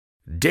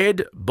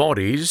Dead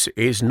Bodies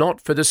is not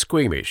for the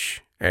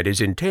squeamish and is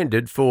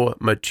intended for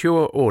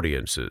mature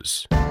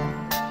audiences.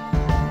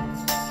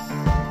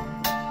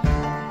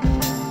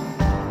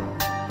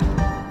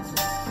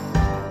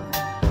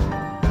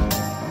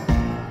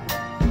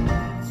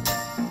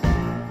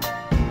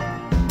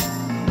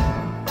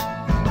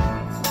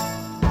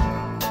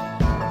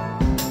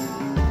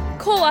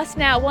 Call us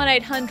now,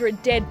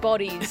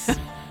 1-800-DEAD-BODIES.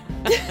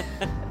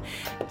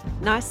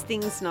 Nice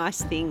things,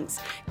 nice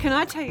things. Can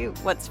I tell you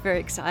what's very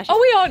exciting? Are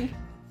we on?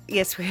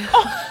 Yes, we are.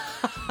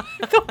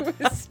 I thought we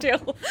were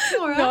still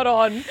not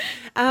on.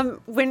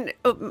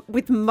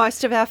 With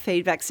most of our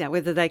feedbacks now,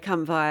 whether they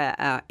come via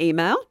our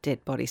email,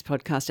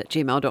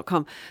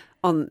 deadbodiespodcast@gmail.com,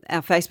 on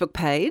our Facebook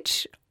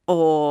page,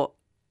 or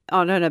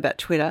I don't know about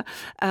Twitter,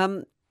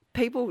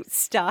 people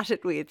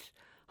started with,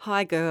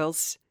 "Hi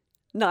girls,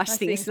 nice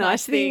things,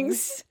 nice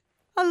things."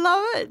 I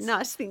love it.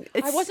 Nice thing.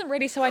 I wasn't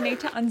ready, so I need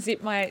to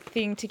unzip my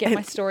thing to get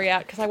my story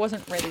out because I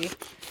wasn't ready.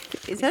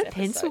 Is that a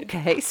pencil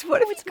case? What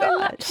have you It's my got?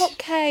 laptop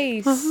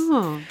case.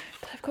 Oh.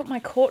 I've got my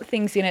court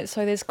things in it,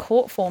 so there's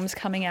court forms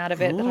coming out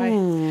of it.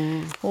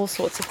 All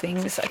sorts of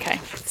things. Okay.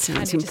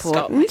 Sounds I need to stop. I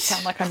important.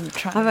 sound like I'm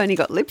trying. I've only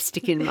got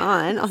lipstick in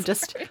mine. I'll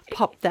just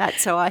pop that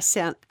so I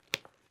sound.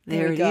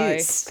 There we it go.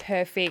 is.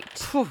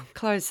 Perfect. Phew,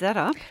 close that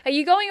up. Are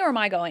you going or am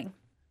I going?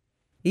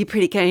 You're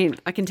pretty keen.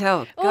 I can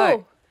tell. Go.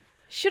 Oh,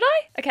 should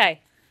I?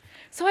 Okay.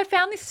 So I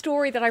found this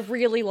story that I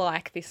really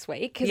like this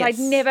week because I'd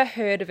Yes. never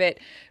heard of it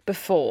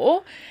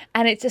before,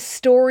 and it's a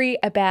story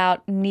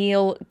about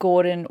Neil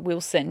Gordon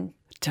Wilson.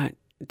 Don't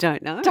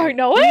know. Don't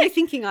know Were it? you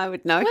thinking I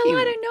would know Well, him?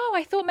 I don't know.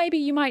 I thought maybe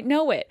you might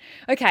know it.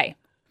 Okay.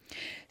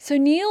 So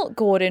Neil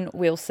Gordon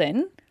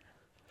Wilson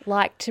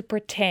liked to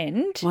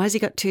pretend. Why has he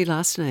got two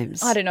last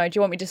names? I don't know. Do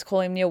you want me to just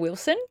call him Neil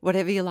Wilson?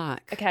 Whatever you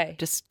like. Okay.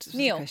 Just as a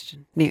Neil.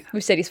 question. Neil.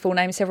 We've said his full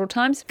name several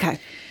times. Okay.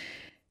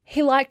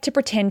 He liked to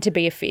pretend to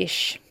be a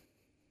fish.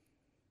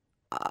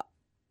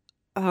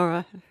 All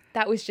right.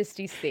 That was just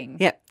his thing.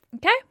 Yep.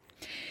 Okay.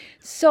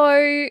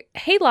 So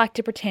he liked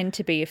to pretend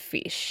to be a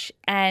fish,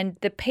 and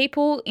the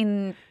people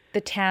in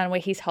the town where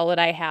his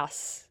holiday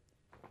house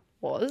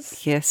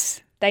was,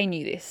 Yes. they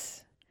knew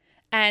this.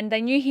 And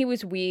they knew he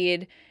was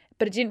weird,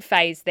 but it didn't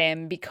faze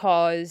them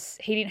because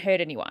he didn't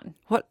hurt anyone.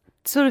 What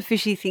sort of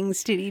fishy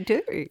things did he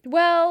do?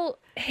 Well,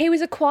 he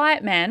was a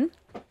quiet man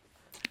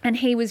and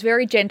he was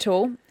very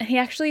gentle, and he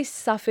actually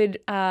suffered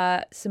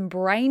some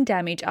brain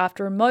damage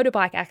after a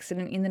motorbike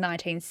accident in the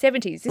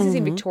 1970s. This is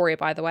in Victoria,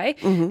 by the way,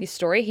 this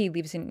story. He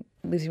lives in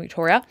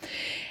Victoria.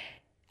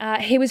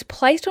 He was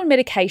placed on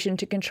medication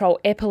to control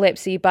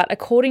epilepsy, but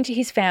according to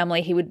his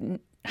family, he would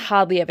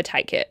hardly ever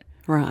take it.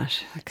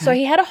 Right. Okay. So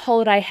he had a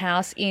holiday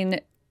house in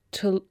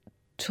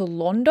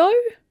Tolondo?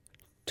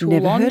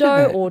 Never heard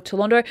of it. Or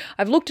Tolondo.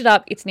 I've looked it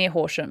up. It's near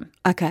Horsham.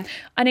 Okay.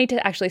 I need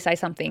to actually say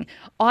something.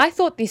 I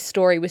thought this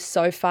story was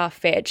so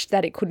far-fetched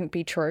that it couldn't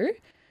be true.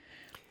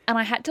 And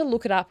I had to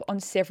look it up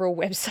on several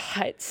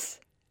websites,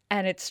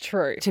 and it's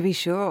true. To be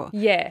sure.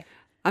 Yeah.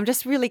 I'm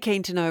just really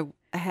keen to know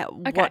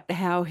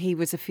how he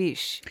was a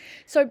fish.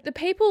 So the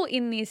people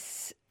in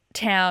this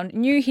town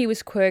knew he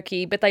was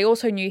quirky, but they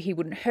also knew he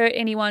wouldn't hurt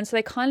anyone, so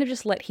they kind of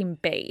just let him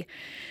be.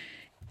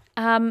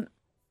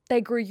 They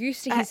grew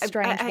used to his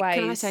strange ways.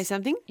 Can I say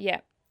something?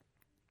 Yeah.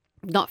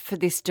 Not for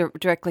this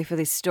directly for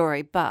this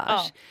story, but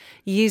Oh.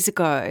 years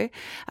ago,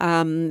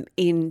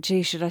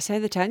 should I say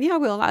the town? Yeah, I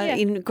will. Yeah.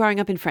 In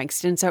growing up in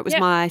Frankston, so it was Yep.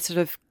 my sort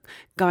of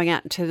going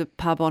out to the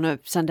pub on a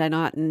Sunday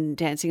night and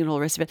dancing and all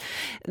the rest of it.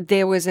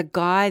 There was a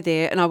guy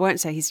there, and I won't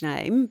say his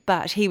name,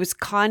 but he was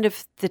kind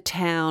of the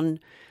town.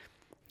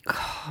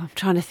 I'm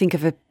trying to think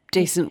of a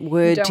decent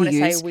word don't to want to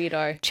use. say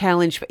weirdo.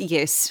 Challenge, but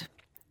yes.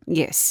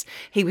 Yes,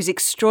 he was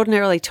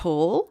extraordinarily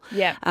tall,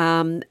 Yeah.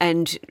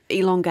 and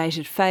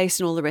elongated face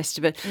and all the rest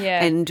of it.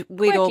 Yeah. And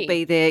we'd all Quirky.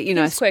 be there, you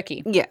know. was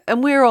quirky. Yeah,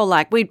 and we're all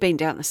like, we'd been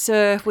down the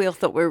surf. We all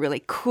thought we were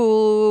really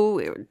cool.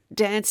 We were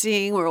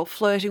dancing. We were all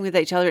flirting with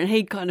each other, and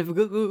he'd kind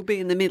of be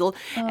in the middle,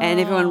 and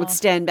everyone would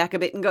stand back a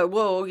bit and go,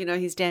 "Whoa," you know,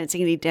 he's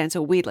dancing, and he'd dance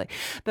all weirdly.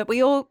 But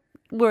we all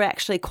were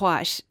actually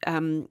quite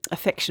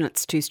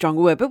affectionate's too strong a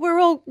word, but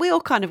we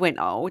all kind of went,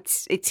 "Oh,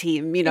 it's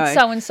him," you know. It's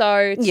so-and-so.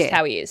 It's Yeah. just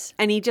how he is.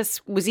 And he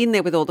just was in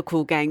there with all the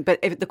cool gang, but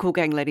the cool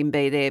gang let him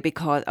be there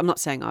because I'm not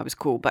saying I was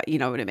cool, but you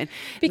know what I mean.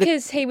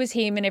 Because he was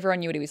him and everyone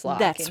knew what he was like.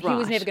 That's and He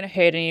was right. never going to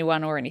hurt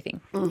anyone or anything.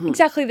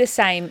 Exactly the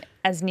same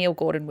as Neil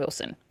Gordon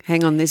Wilson.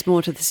 Hang on, there's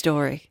more to the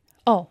story.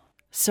 Oh,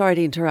 Sorry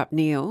to interrupt,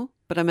 Neil,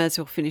 but I may as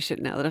well finish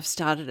it now that I've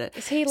started it.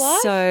 Is he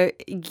live? So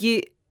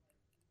he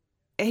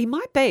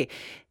might be.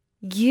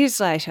 Years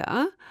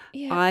later,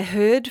 Yeah. I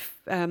heard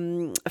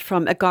from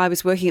a guy who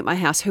was working at my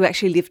house who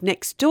actually lived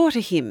next door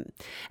to him,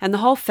 and the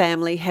whole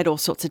family had all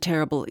sorts of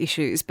terrible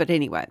issues. But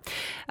anyway,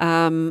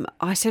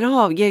 I said,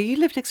 "Oh, yeah, you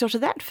live next door to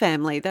that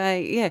family."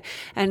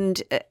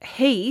 And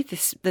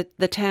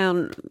the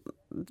town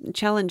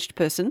challenged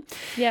person,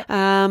 yeah.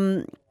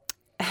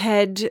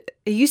 he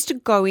used to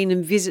go in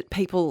and visit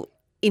people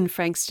in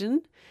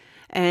Frankston,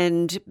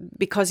 and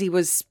because he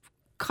was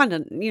kind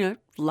of,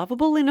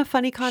 lovable in a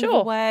funny kind of a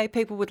Sure. way.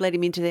 People would let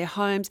him into their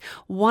homes.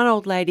 One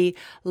old lady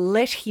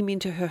let him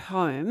into her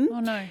home. Oh,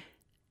 no.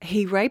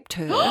 He raped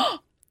her.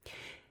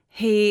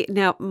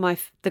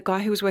 The guy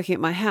who was working at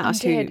my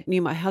house, who dead.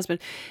 knew my husband,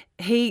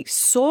 he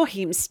saw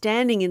him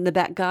standing in the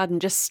back garden,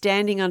 just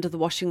standing under the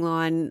washing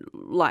line,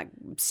 like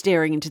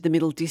staring into the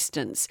middle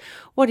distance.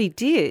 What he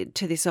did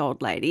to this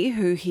old lady,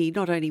 who he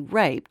not only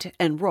raped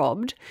and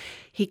robbed,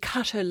 he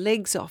cut her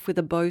legs off with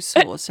a bow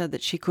saw so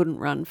that she couldn't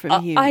run from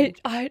him. I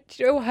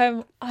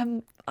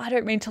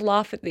don't mean to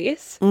laugh at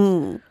this.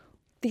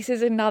 This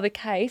is another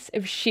case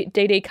of shit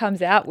DD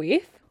comes out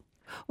with.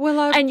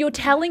 Well, And you're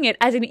telling it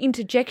as an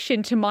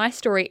interjection to my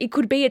story. It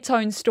could be its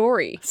own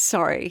story.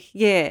 sorry,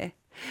 yeah.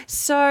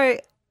 So,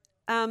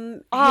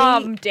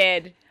 I'm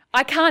dead.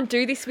 I can't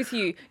do this with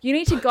you. You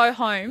need to go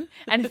home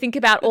and think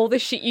about all the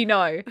shit you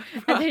know.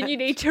 And then you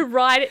need to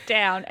write it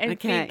down and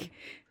think.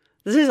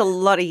 There's a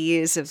lot of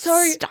years of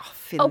So,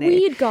 stuff in a there.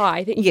 weird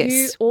guy that you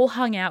Yes. all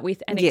hung out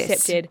with and Yes.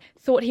 accepted,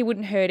 thought he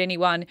wouldn't hurt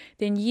anyone.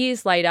 Then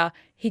years later,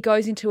 he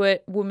goes into an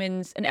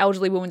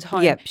elderly woman's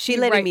home. Yep, she He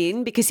let him raped-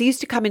 in because he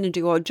used to come in and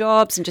do odd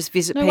jobs and just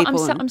visit No,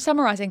 people. I'm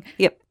summarising.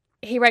 Yep,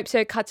 He rapes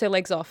her, cuts her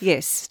legs off.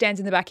 Yes.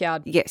 Stands in the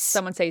backyard. Yes.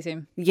 Someone sees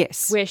him.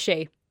 yes. Where's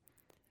she?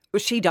 Well,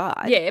 she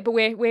died. Yeah, but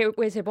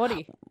where's her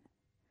body?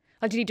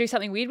 Like, did he do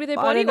something weird with her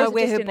body? I don't know or was it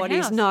where just her in the body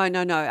is. house?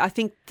 No. I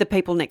think the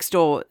people next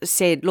door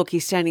said, look,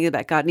 he's standing in the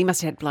back garden. He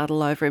must have had blood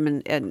all over him.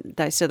 And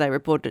they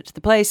reported it to the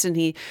police and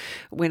he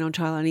went on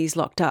trial and he's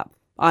locked up.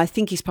 I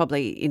think he's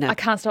probably in I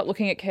can't stop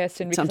looking at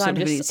Kirsten because some sort I'm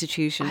of an just.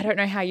 institution. I don't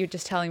know how you're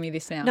just telling me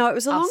this now. No, it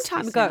was a long Us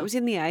time this ago. now. It was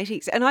in the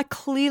 80s. And I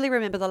clearly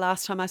remember the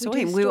last time I saw do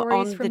him. We were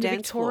stories on from the dance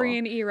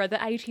Victorian floor. era. The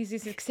 80s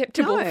is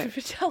acceptable No.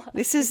 for tell us.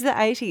 This is the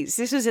 80s.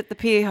 This was at the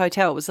Pier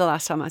Hotel. Was the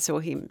last time I saw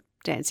him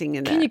dancing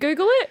in Can that. you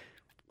Google it?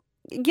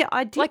 Yeah,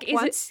 I did Like, is it-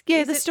 once. Yeah,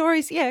 is the it-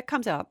 stories. Yeah, it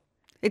comes up.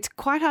 It's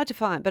quite hard to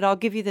find, but I'll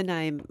give you the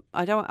name.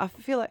 I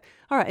feel like.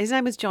 All right, his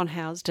name was John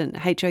Housden.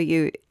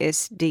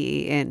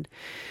 Housden.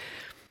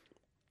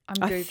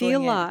 I'm I Googling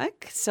feel it.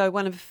 like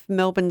one of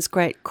Melbourne's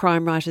great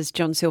crime writers,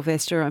 John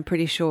Sylvester. I'm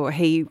pretty sure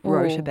he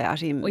wrote Ooh. about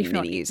him Well, if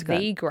not many years ago.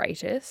 the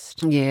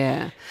greatest.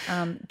 Yeah.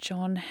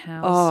 John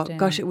Oh Housden.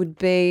 gosh, it would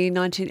be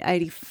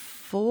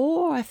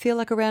 1984. I feel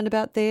like around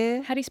about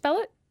there. How do you spell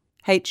it?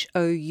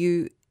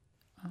 Housden.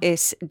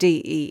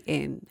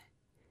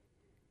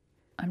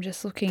 I'm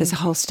just looking. There's a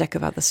whole stack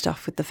of other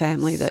stuff with the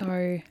family that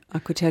So I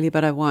could tell you,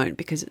 but I won't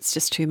because it's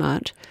just too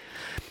much.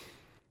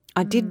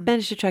 I did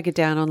manage to track it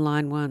down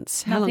online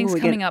once. How long nothing's will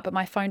we coming get? up, but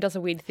my phone does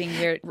a weird thing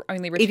where it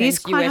only returns It is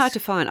quite US hard to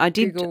find. I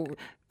did. Google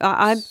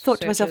I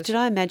thought to myself, searches. did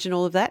I imagine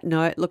all of that?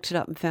 No, I looked it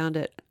up and found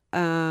it.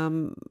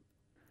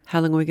 How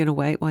long are we going to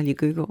wait while you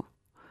Google?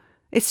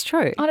 It's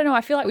true. I don't know.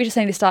 I feel like we just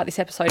need to start this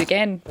episode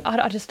again.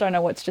 I just don't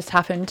know what's just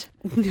happened.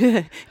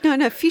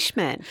 No,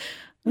 Fishman.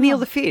 Neil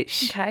the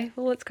Fish. Okay,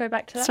 well, let's go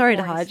back to that. Sorry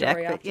to boring hijack,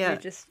 story but after yeah. we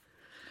just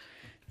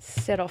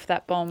set off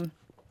that bomb.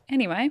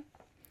 Anyway,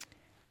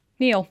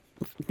 Neil.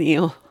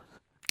 Neil.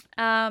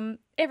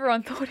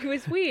 Everyone thought he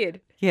was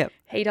weird. Yep.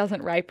 He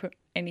doesn't rape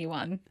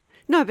anyone.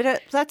 No,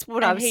 but that's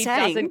what I And was he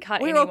saying. doesn't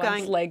cut We're all anyone's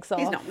going, legs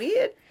He's off. not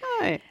weird.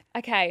 No.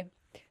 Okay,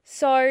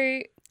 so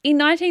in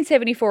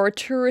 1974, a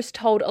tourist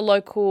told a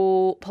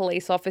local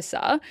police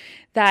officer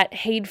that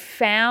he'd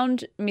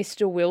found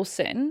Mr.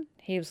 Wilson,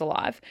 he was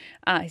alive,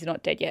 he's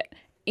not dead yet,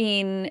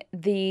 in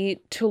the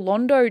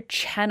Tolondo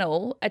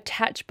Channel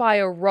attached by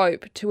a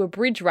rope to a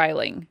bridge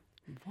railing.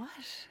 What?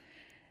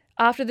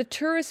 After the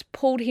tourist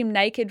pulled him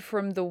naked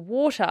from the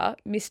water,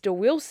 Mr.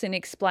 Wilson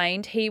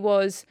explained he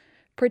was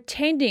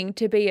pretending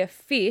to be a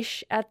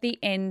fish at the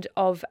end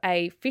of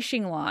a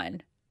fishing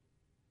line.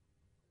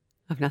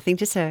 I've nothing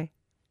to say.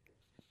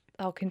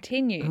 I'll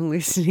continue. I'm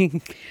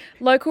listening.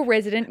 Local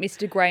resident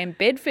Mr. Graham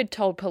Bedford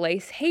told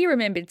police he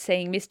remembered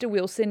seeing Mr.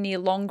 Wilson near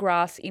long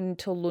grass in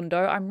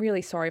Tolundo, I'm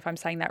really sorry if I'm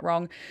saying that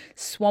wrong,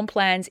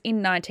 swamplands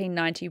in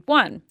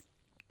 1991.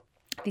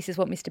 This is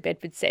what Mr.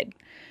 Bedford said.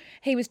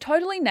 He was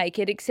totally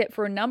naked except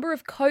for a number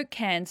of Coke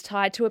cans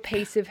tied to a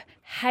piece of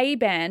hay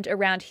band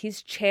around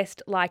his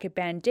chest like a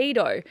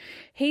bandito.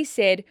 He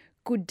said,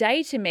 "Good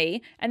day" to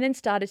me and then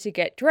started to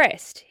get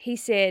dressed. He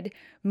said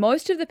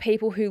most of the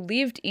people who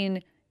lived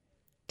in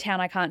town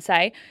I can't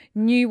say,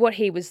 knew what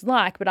he was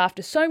like, but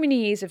after so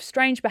many years of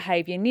strange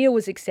behaviour, Neil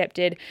was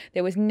accepted.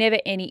 There was never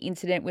any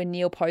incident where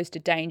Neil posed a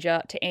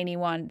danger to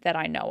anyone that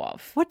I know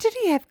of. What did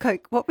he have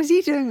Coke? What was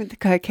he doing with the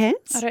Coke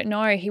cans? I don't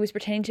know. He was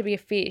pretending to be a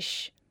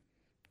fish.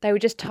 They were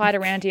just tied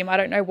around him. I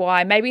don't know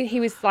why. Maybe he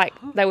was like,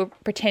 they were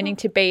pretending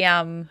to be,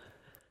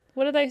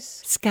 what are those?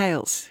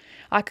 Scales.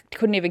 I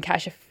couldn't even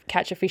catch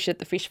a fish at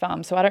the fish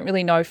farm, so I don't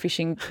really know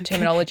fishing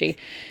terminology.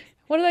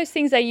 What are those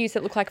things they use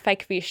that look like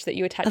fake fish that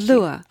you attach A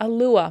lure. to? A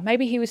lure.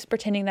 Maybe he was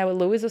pretending they were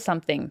lures or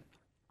something.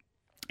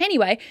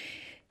 Anyway,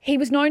 He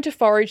was known to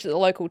forage at the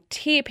local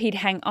tip. He'd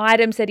hang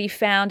items that he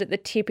found at the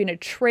tip in a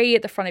tree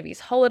at the front of his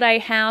holiday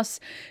house.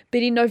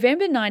 But in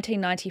November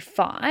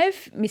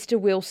 1995, Mr.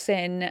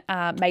 Wilson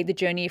made the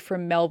journey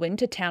from Melbourne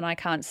to town I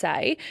can't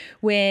say,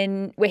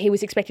 where he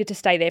was expected to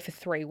stay there for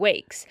 3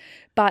 weeks.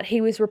 But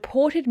he was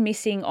reported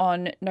missing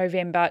on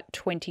November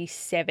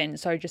 27,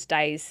 so just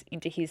days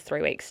into his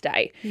 3-week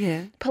stay.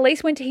 Yeah.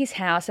 Police went to his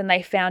house and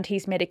they found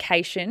his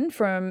medication.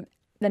 From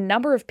the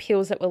number of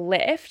pills that were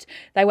left,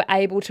 they were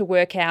able to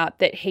work out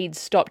that he'd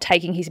stopped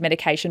taking his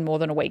medication more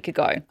than a week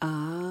ago.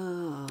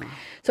 Ah.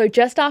 So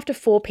just after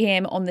 4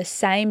 p.m. on the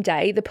same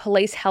day, the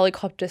police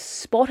helicopter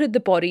spotted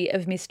the body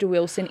of Mr.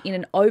 Wilson in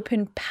an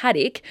open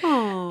paddock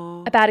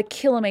about 1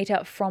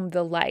 kilometre from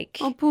the lake.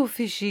 Oh, poor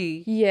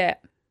fishy. Yeah.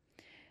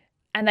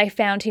 And they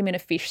found him in a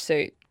fish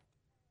suit.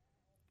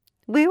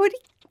 Where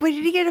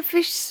did he get a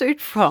fish suit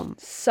from?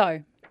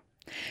 So,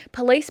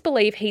 police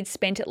believe he'd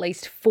spent at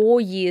least 4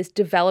 years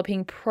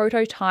developing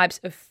prototypes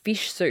of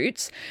fish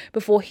suits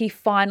before he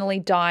finally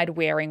died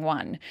wearing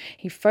one.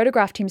 He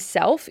photographed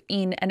himself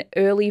in an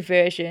early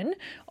version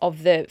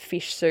of the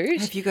fish suit.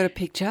 Have you got a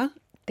picture?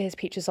 There's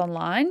pictures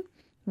online.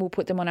 We'll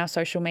put them on our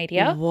social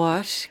media.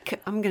 What?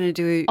 I'm going to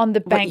do On the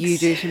what banks you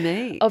do to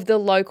me. of the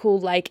local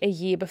lake a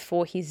year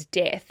before his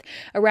death.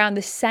 Around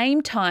the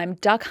same time,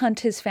 duck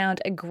hunters found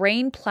a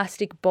green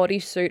plastic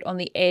bodysuit on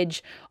the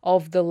edge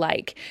of the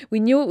lake. We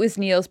knew it was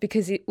Neil's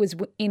because it was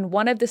in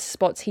one of the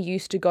spots he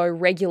used to go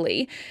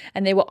regularly,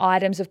 and there were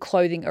items of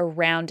clothing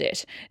around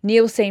it.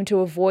 Neil seemed to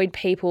avoid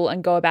people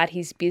and go about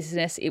his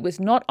business. It was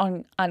not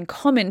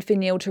uncommon for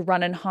Neil to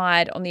run and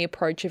hide on the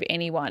approach of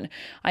anyone.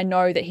 I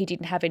know that he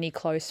didn't have any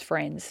close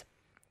friends.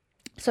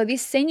 So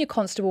this senior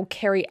constable,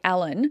 Kerry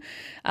Allen,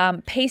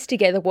 pieced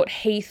together what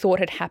he thought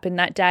had happened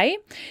that day.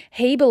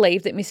 He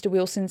believed that Mr.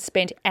 Wilson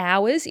spent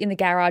hours in the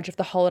garage of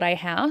the holiday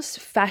house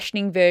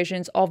fashioning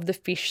versions of the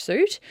fish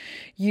suit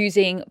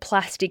using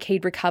plastic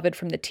he'd recovered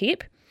from the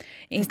tip.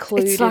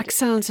 It's like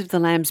Silence of the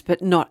Lambs,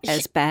 but not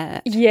as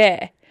bad.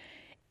 Yeah.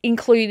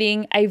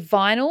 Including a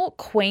vinyl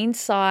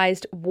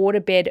queen-sized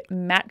waterbed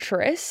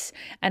mattress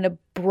and a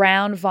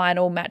brown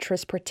vinyl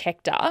mattress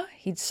protector.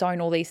 He'd sewn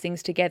all these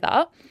things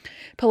together.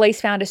 Police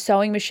found a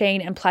sewing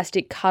machine and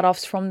plastic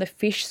cut-offs from the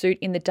fish suit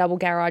in the double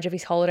garage of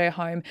his holiday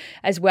home,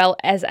 as well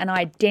as an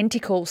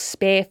identical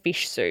spare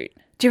fish suit.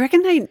 Do you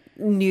reckon they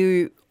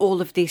knew all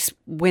of this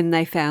when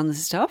they found the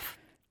stuff?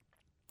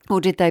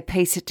 Or did they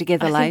piece it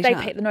together later?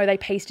 They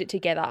pieced it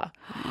together.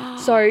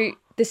 So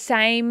the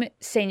same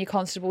senior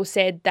constable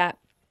said that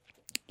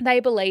they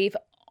believe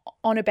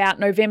on about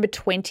November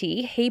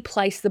 20, he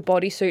placed the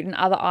bodysuit and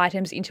other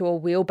items into a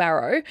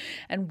wheelbarrow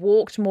and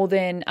walked more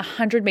than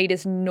 100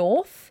 metres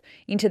north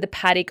into the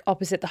paddock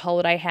opposite the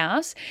holiday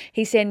house.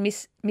 He said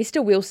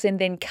Mr. Wilson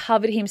then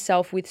covered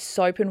himself with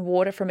soap and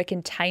water from a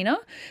container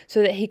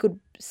so that he could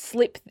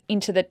slip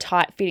into the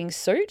tight-fitting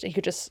suit. He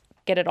could just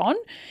get it on.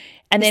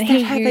 And then Is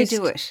that how they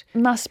do it?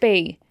 Must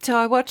be. So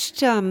I watched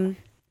The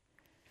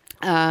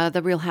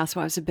Real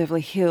Housewives of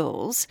Beverly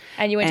Hills.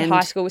 And you went to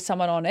high school with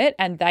someone on it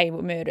and they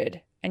were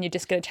murdered. And you're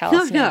just going to tell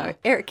us now. No.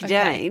 Erica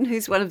Dane,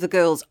 who's one of the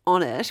girls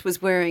on it,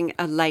 was wearing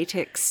a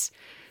latex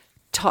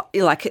top,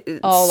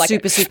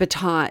 super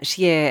tight.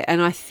 Yeah,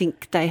 and I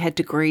think they had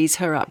to grease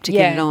her up to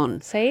get it on.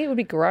 See, it would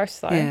be gross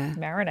though, Yeah.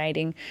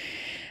 marinating.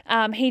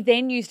 He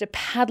then used a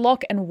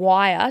padlock and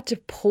wire to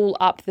pull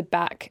up the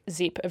back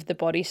zip of the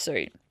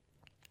bodysuit.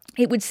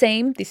 It would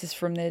seem, this is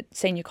from the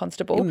senior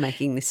constable. You're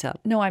making this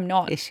up. No, I'm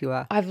not. Yes, you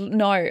are.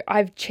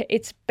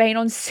 It's been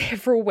on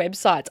several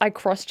websites. I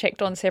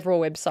cross-checked on several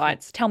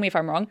websites. Tell me if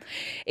I'm wrong.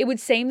 It would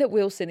seem that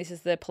Wilson, this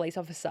is the police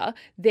officer,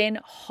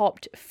 then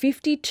hopped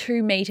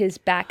 52 metres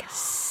back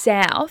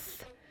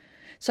south.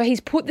 So he's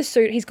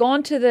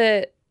gone to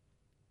the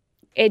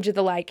edge of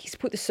the lake. He's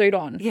put the suit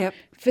on. Yep.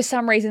 For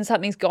some reason,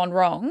 something's gone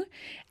wrong.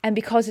 And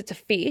because it's a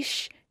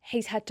fish,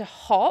 he's had to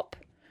hop.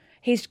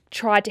 He's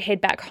tried to head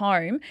back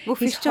home. Well,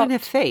 fish don't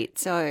have feet,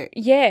 so...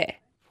 Yeah.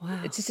 Wow.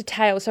 It's just a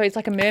tail, so it's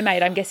like a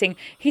mermaid, I'm guessing.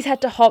 He's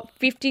had to hop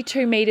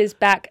 52 metres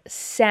back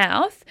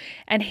south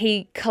and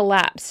he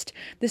collapsed.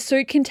 The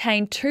suit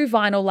contained 2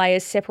 vinyl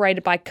layers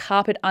separated by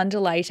carpet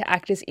underlay to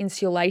act as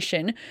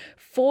insulation,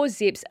 4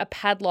 zips, a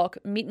padlock,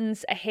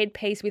 mittens, a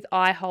headpiece with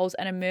eye holes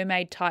and a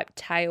mermaid-type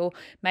tail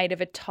made of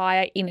a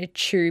tire in a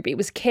tube. It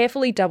was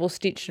carefully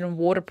double-stitched and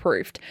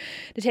waterproofed.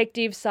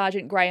 Detective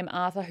Sergeant Graham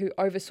Arthur, who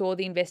oversaw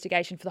the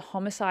investigation for the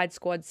homicide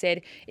squad,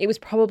 said it was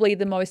probably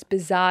the most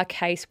bizarre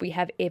case we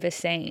have ever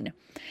seen.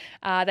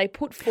 They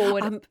put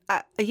forward...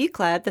 are you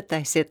glad that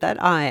they said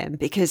that? I am,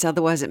 because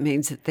otherwise it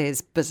means that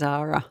there's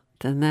bizarrer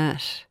than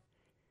that.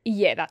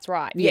 Yeah, that's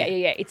right. Yeah.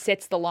 It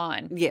sets the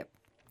line. Yep.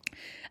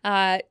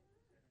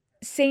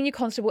 Senior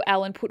Constable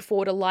Allen put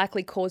forward a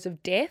likely cause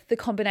of death, the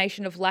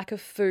combination of lack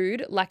of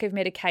food, lack of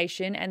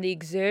medication, and the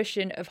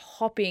exertion of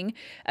hopping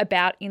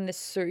about in the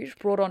suit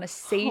brought on a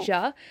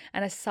seizure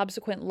and a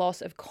subsequent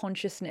loss of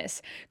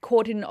consciousness.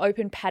 Caught in an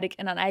open paddock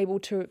and unable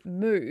to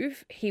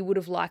move, he would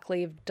have likely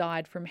have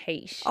died from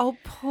heat. Oh,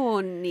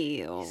 poor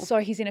Neil. So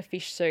he's in a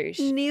fish suit.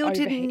 Neil over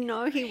didn't here.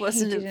 know he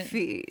wasn't a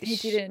fish. He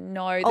didn't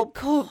know. Oh, The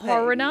poor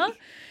coroner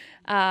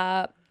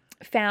baby.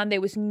 Found there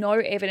was no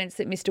evidence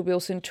that Mr.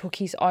 Wilson took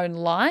his own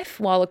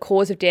life. While a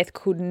cause of death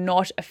could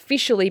not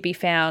officially be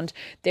found,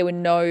 there were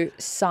no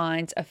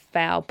signs of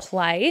foul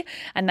play,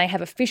 and they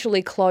have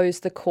officially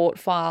closed the court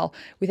file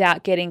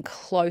without getting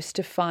close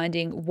to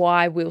finding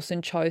why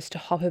Wilson chose to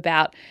hop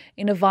about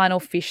in a vinyl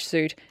fish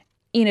suit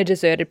in a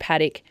deserted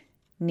paddock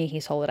near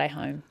his holiday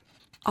home.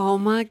 Oh,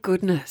 my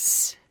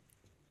goodness.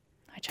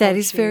 I That told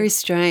is you. very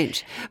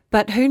strange.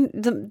 But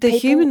the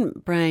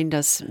human brain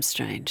does some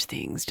strange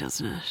things,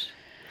 doesn't it?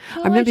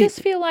 Well, I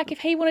just feel like if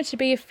he wanted to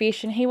be a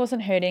fish and he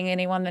wasn't hurting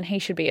anyone, then he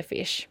should be a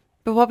fish.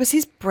 But what was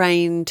his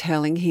brain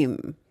telling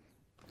him?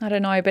 I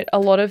don't know, but a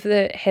lot of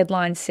the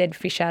headlines said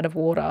fish out of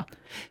water.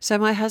 So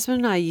my husband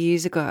and I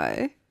years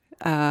ago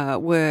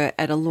were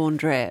at a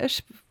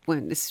laundrette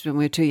when we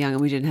were too young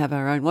and we didn't have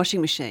our own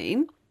washing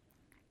machine.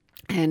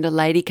 And a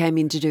lady came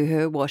in to do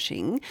her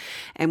washing,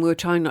 and we were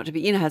trying not to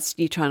be, how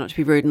you try not to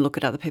be rude and look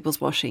at other people's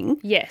washing.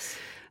 Yes.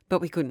 But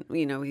we couldn't,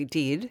 we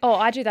did. Oh,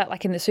 I do that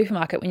like in the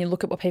supermarket when you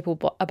look at what people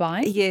are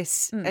buying.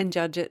 Yes, and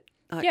judge it.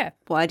 Like, Yeah.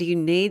 Why do you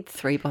need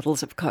 3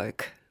 bottles of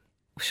Coke?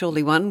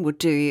 Surely one would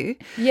do you.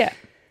 Yeah.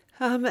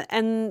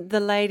 And the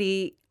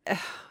lady,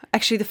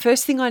 actually the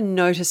first thing I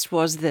noticed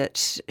was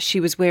that she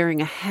was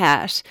wearing a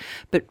hat,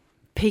 but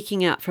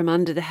peeking out from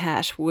under the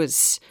hat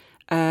was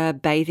a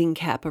bathing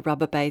cap, a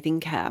rubber bathing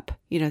cap,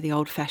 the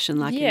old-fashioned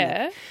like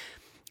Yeah.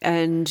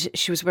 and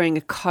she was wearing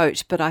a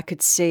coat, but I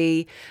could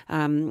see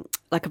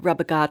like a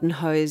rubber garden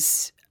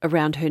hose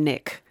around her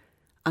neck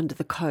under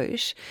the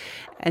coat.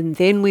 And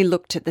then we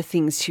looked at the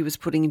things she was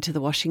putting into the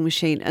washing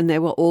machine, and they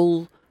were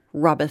all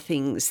rubber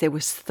things. There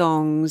was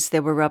thongs,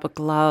 there were rubber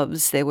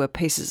gloves, there were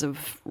pieces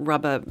of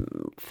rubber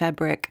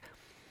fabric.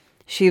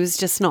 She was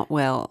just not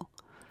well.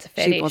 It's a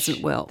fetish. She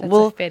wasn't well. That's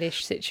Well, a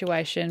fetish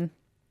situation.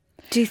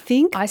 do you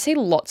think I see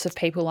lots of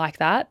people like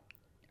that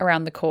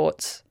around the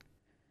courts.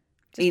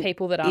 Just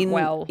people that aren't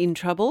well. in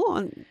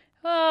trouble?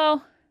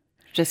 Well,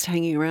 Just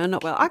hanging around,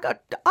 not well. I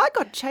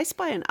got chased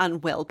by an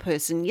unwell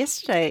person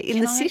yesterday in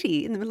the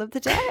city in the middle of the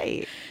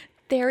day.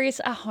 there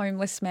is a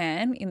homeless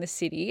man in the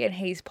city, and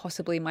he's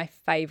possibly my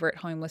favourite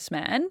homeless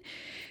man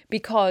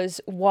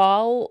because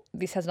while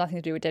this has nothing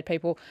to do with dead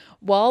people,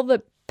 while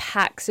the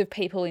packs of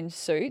people in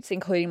suits,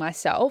 including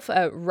myself,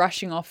 are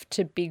rushing off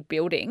to big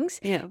buildings,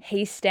 Yeah.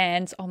 he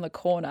stands on the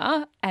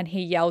corner and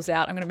he yells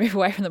out, I'm going to move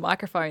away from the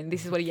microphone.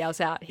 This is what he yells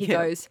out. He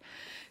goes,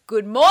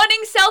 "Good morning,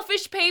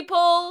 selfish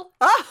people.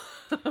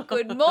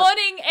 Good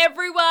morning,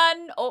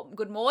 everyone. Oh,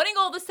 good morning,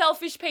 all the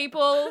selfish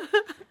people."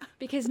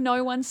 Because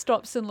no one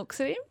stops and looks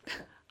at him.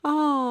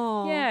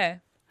 Oh. Yeah,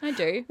 I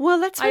do. Well,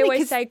 that's I funny always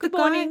 'cause say, the "Good guy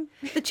morning."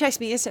 that chased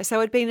me yesterday.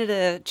 So I'd been at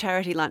a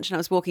charity lunch and I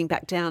was walking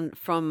back down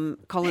from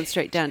Collins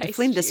Street down to Chased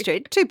Flinders you.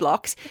 Street, 2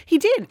 blocks. He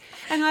did.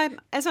 And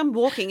as I'm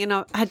walking and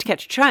I had to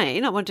catch a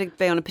train, I wanted to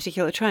be on a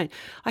particular train,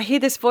 I hear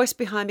this voice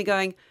behind me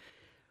going,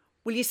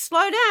 "Will you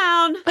slow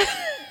down?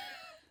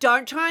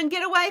 Don't try and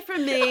get away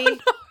from me.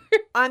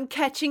 I'm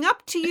catching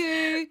up to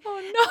you."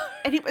 Oh, no.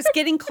 And it was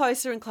getting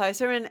closer and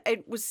closer, and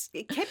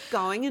it kept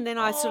going, and then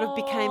I sort of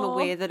became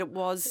aware that it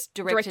was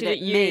directed at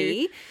you.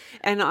 me,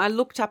 and I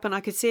looked up and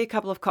I could see a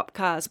couple of cop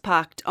cars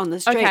parked on the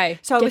street. Okay,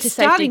 so I get was to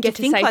safety, starting get to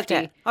to think like safety.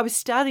 that. I was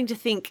starting to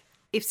think,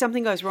 if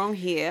something goes wrong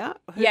here,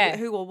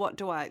 who or what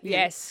do I?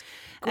 Yes.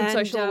 Good And,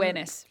 social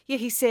awareness. Yeah,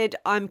 he said,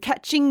 "I'm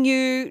catching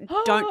you.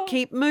 Don't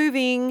keep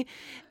moving,"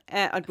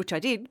 which I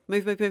did.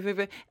 Move.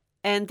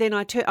 And then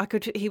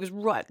he was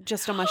right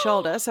just on my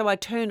shoulder. So I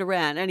turned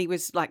around and he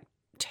was like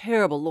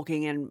terrible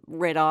looking and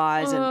red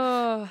eyes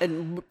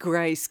and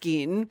grey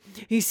skin.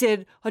 He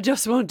said, "I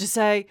just wanted to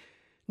say,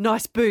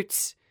 nice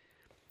boots."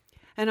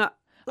 And I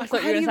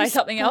thought you were going to say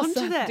something else.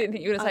 respond to I that? didn't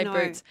think you were going to say I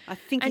know. boots. I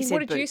think he And said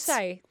what did you boots.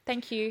 say?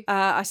 Thank you.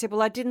 I said,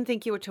 "Well, I didn't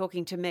think you were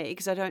talking to me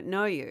because I don't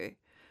know you."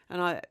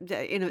 And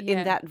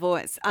in that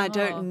voice, "I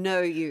don't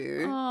know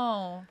you,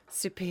 Oh.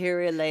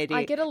 superior lady."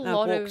 I get a And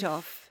lot I walked of-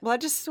 off. Well, I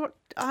just thought,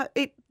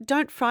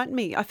 don't frighten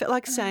me. I felt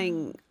like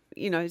saying,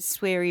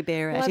 sweary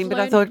bear at Well, him, I've but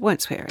I learned thought,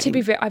 won't swear at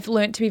him. I've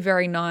learnt to be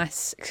very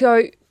nice.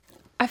 So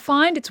I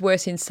find it's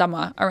worse in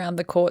summer around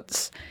the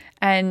courts,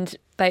 and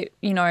they,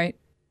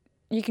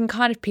 you can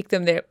kind of pick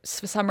them. They're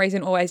for some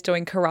reason always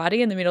doing karate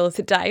in the middle of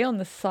the day on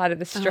the side of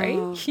the street.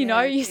 Oh,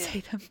 You see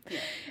them,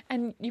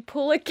 and you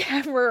pull a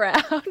camera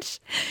out,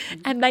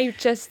 and they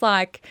just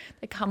they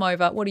come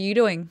over. "What are you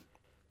doing?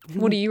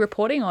 What are you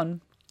reporting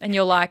on?" And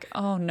you're like,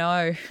 "Oh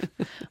no,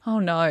 oh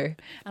no."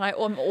 And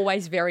I'm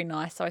always very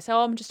nice. So I say,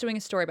 "Oh, I'm just doing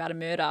a story about a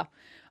murder."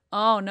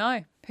 oh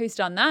no, who's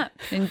done that?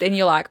 And then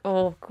you're like,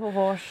 oh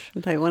gosh.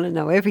 They want to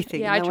know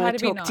everything. Yeah, and I they try want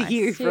to be talk nice. to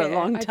you for a Yeah,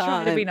 long I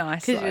time. try to be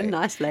nice, Because you're a though.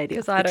 nice lady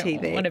off Because I the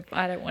don't TV. want to.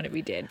 I don't want to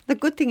be dead. The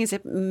good thing is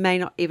it may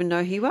not even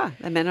know who you are.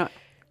 They may not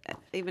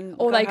even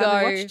Or go they home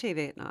and go- watch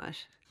TV at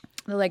night.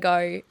 They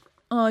go,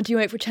 oh, do you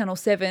wait for Channel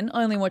 7?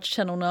 I only watch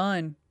Channel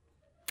 9.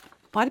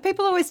 Why do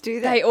people always do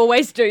that? They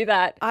always do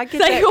that. I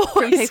get They that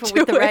from always people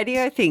do with the it.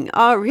 radio thing.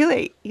 Oh,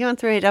 really? You're on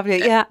 3AW?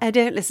 Yeah, I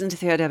don't listen to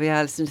 3AW.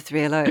 I listen to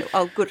 3LO.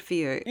 Oh, good for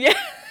you. Yeah.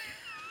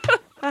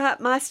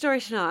 My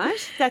story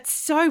tonight. That's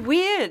so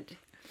weird.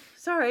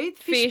 Sorry,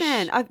 Fish.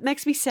 Fishman. It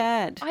makes me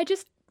sad. I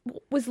just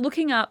was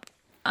looking up,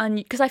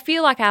 because I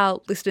feel like our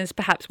listeners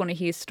perhaps want to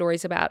hear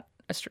stories about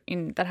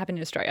that happen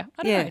in Australia.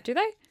 I don't Yeah. know. Do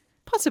they?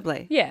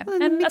 Possibly. Yeah. Well,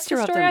 a And that's mixture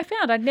the of story them. I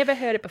found. I'd never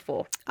heard it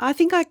before. I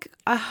think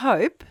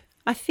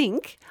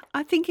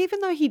I think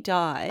even though he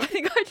died, I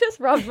think I just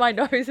rubbed my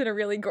nose and a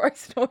really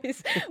gross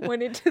noise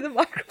went into the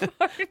microphone.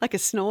 like a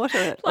snort or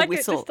a Like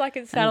whistle. it just like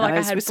it sounded like I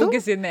nose had whistle?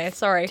 boogers in there.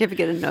 Sorry. Did you ever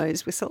get a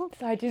nose whistle?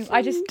 So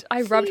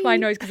I rubbed my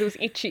nose because it was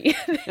itchy.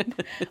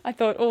 I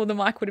thought, oh, the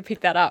mic would have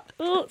picked that up.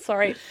 Oh,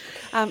 sorry.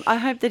 I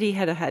hope that he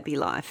had a happy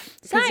life.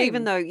 Because Same.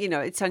 even though,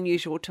 it's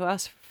unusual to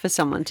us for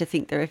someone to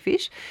think they're a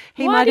fish,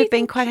 he Why might do you have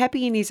been think- quite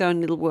happy in his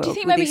own little world. Do you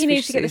think with maybe his he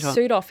needed fish to get the on.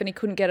 suit off and he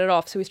couldn't get it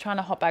off, so he's trying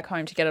to hop back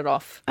home to get it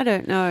off? I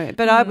don't know,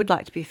 but I would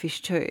like to be a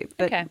fish too.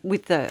 But Okay.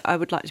 I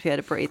would like to be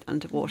able to breathe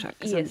underwater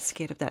because I'm Yes.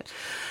 scared of that.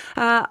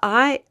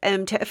 I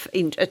am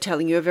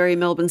telling you a very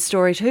Melbourne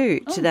story too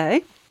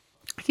today.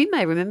 You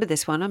may remember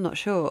this one. I'm not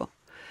sure.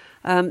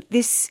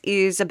 This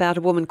is about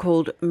a woman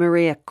called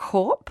Maria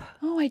Korp,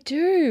 Oh, I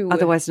do.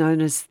 otherwise known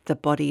as the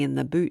Body in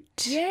the Boot.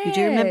 Yes. Do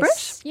you remember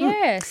it?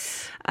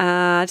 Yes.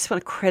 I just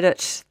want to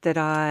credit that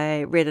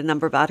I read a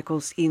number of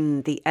articles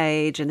in The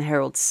Age and the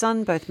Herald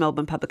Sun, both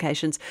Melbourne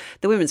publications,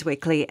 the Women's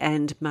Weekly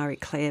and Marie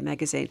Claire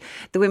magazine.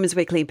 The Women's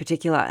Weekly in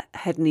particular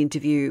had an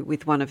interview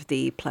with one of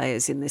the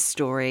players in this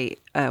story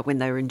when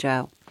they were in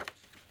jail.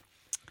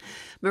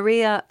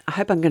 Maria, I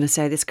hope I'm going to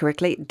say this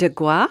correctly,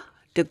 Degois,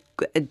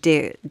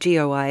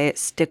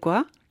 G-O-I-S,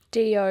 Degois.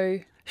 D-O.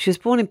 She was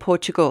born in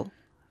Portugal.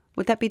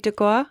 Would that be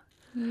Degois?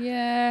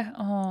 Yeah.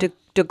 Oh.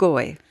 De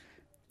Goy.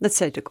 Let's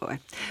say De Goy.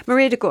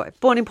 Maria De Goy,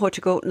 born in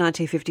Portugal,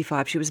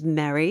 1955. She was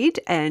married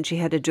and she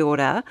had a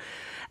daughter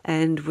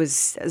and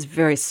was a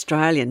very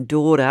Australian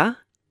daughter.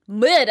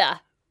 Murder.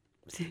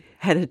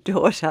 Had a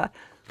daughter.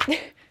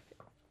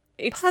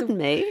 It's Pardon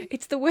me?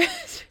 It's the word.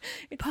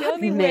 It's the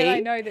only Pardon word I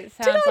me? know that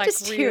sounds Did I like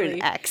just hear really...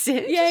 an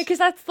accent? Yeah, because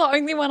that's the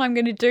only one I'm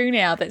going to do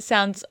now that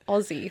sounds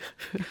Aussie.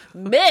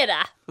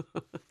 Murder.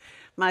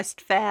 Most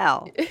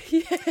foul.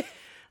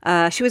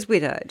 She was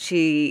widowed.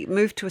 She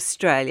moved to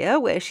Australia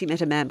where she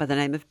met a man by the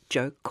name of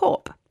Joe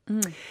Korp.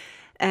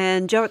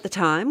 And Joe at the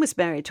time was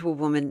married to a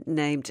woman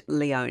named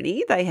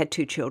Leonie. They had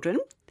 2 children.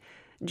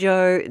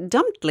 Joe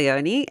dumped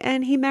Leonie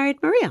and he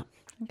married Maria.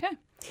 Okay.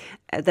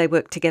 They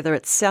worked together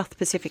at South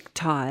Pacific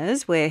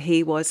Tyres, where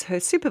he was her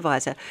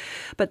supervisor.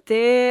 But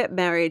their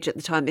marriage at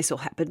the time this all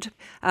happened,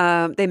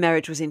 their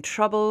marriage was in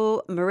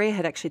trouble. Maria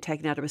had actually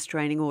taken out a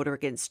restraining order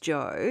against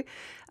Joe.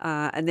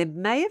 And there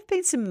may have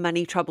been some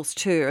money troubles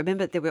too.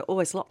 Remember, there were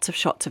always lots of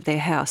shots of their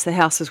house. The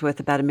house was worth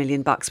about $1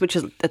 million, which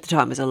at the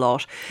time was a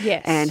lot.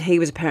 Yes. And he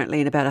was apparently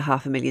in about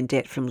 $500,000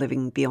 debt from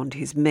living beyond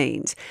his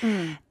means.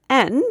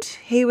 And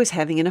he was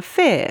having an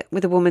affair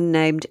with a woman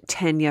named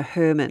Tanya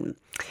Herman.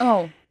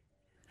 Oh,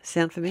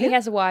 Sound familiar? he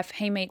has a wife.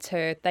 He meets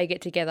her. They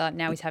get together.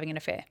 Now he's having an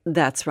affair.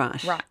 That's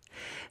right. Right.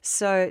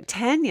 So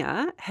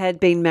Tanya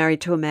had been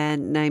married to a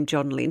man named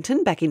John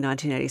Linton back in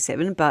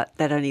 1987, but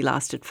that only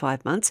lasted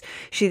 5 months.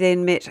 She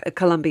then met a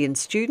Colombian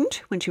student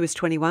when she was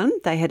 21.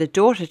 They had a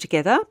daughter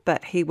together,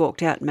 but he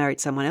walked out and married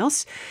someone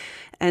else.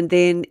 And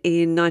then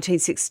in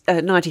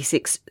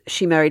 1996,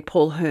 she married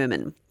Paul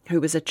Herman,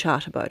 who was a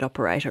charter boat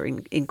operator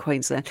in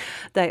Queensland.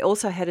 They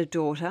also had a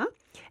daughter,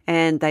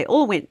 and they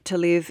all went to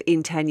live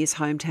in Tanya's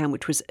hometown,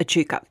 which was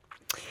Echuca.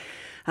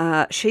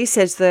 She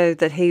says, though,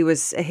 that he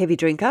was a heavy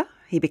drinker.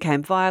 He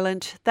became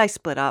violent. They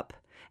split up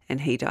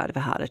and he died of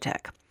a heart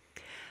attack.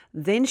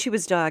 Then she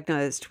was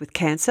diagnosed with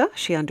cancer.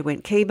 She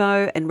underwent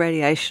chemo and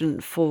radiation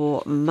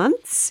for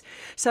months.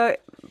 So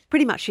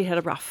pretty much she had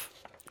a rough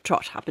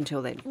trot up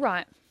until then.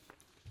 Right.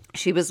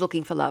 She was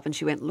looking for love and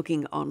she went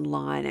looking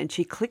online and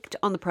she clicked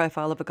on the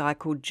profile of a guy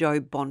called Joe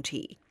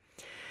Bonte.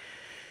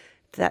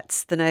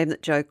 That's the name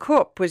that Joe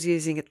Korp was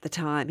using at the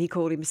time. He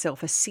called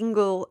himself a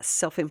single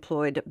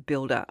self-employed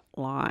builder.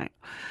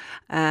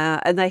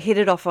 And they hit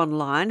it off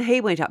online. He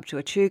went up to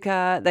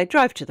Echuca, they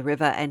drove to the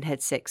river and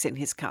had sex in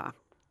his car.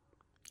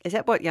 Is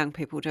that what young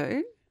people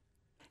do?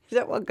 Is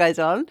that what goes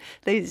on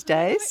these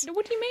days?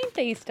 What do you mean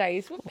these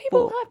days? Well,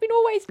 people have been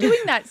always doing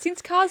that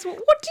since cars. What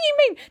do you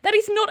mean? That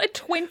is not a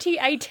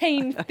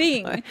 2018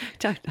 thing.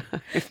 Don't know.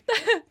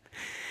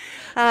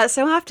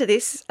 So after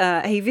this,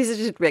 he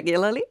visited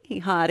regularly. He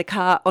hired a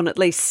car on at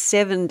least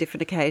 7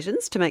 different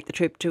occasions to make the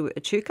trip to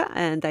Echuca,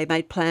 and they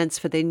made plans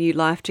for their new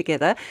life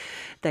together.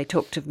 They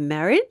talked of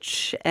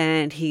marriage,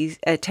 and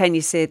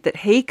Tanya said that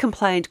he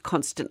complained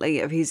constantly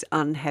of his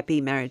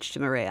unhappy marriage to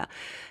Maria.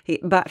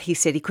 But he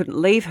said he couldn't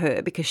leave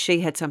her because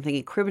she had something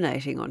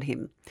incriminating on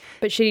him.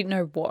 But she didn't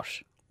know what.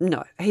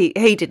 No, he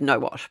didn't know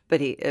what, but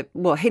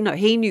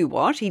he knew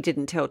what. He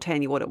didn't tell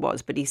Tanya what it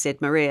was, but he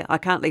said, Maria, I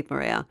can't leave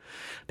Maria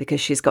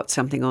because she's got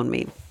something on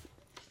me.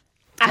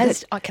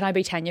 Can I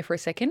be Tanya for a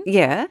second?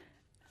 Yeah.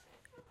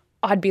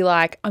 I'd be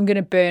like, I'm going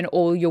to burn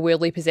all your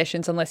worldly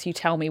possessions unless you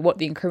tell me what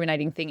the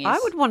incriminating thing is. I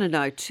would want to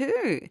know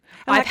too.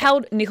 I've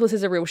held Nicholas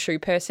as a real shoe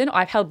person.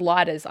 I've held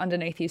lighters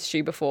underneath his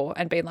shoe before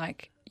and been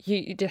like,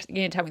 you're going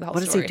to tell me the whole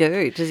story. What does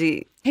he do? Does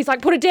he? He's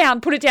like, put it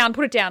down, put it down,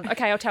 put it down.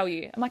 Okay, I'll tell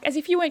you. I'm like, as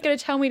if you weren't going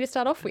to tell me to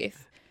start off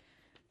with.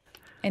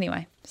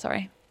 Anyway,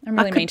 sorry. I'm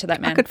really mean to that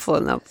man. I could fall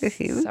in love with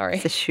him. Sorry.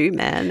 The shoe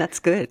man, that's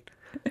good.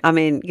 I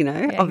mean,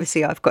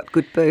 obviously I've got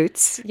good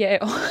boots. Yeah.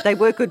 They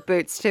were good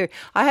boots too.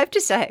 I have to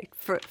say,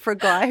 for a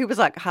guy who was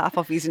like half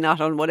off his nut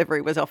on whatever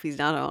he was off his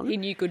nut on. He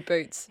knew good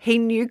boots. He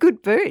knew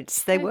good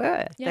boots. They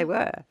were. Yeah. They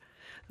were.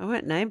 I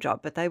won't name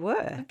drop, but they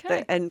were.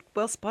 Okay. And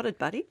well spotted,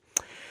 buddy.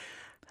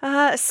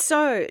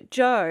 So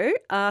Joe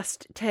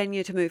asked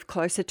Tanya to move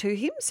closer to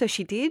him. So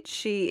she did.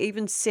 She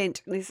even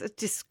sent, this is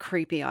just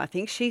creepy, I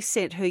think, she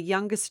sent her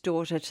youngest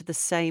daughter to the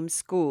same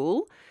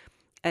school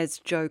as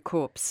Joe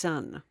Korp's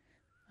son.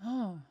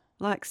 Oh.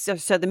 Like, so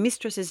the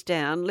mistress is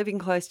down, living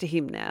close to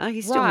him now.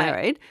 He's still Right.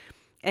 married.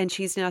 And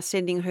she's now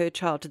sending her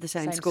child to the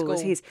same school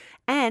as his.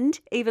 And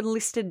even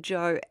listed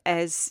Joe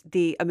as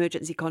the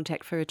emergency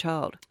contact for her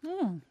child.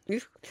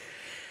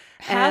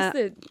 How's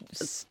the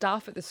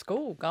staff at the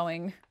school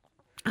going?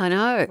 I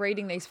know.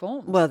 Reading these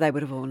forms. Well, they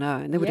would have all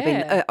known. There would have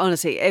Yeah. been,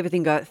 honestly,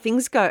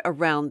 things go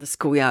around the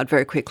schoolyard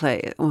very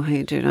quickly. Oh,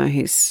 you do know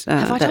he's.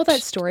 Have I told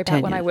that story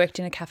about when Tanya. I worked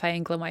in a cafe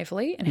in Glen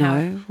Waverley? And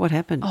No, what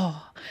happened?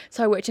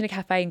 So I worked in a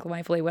cafe in Glen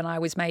Waverley when I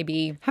was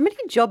maybe, How many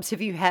jobs have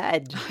you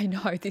had? I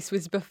know, this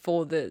was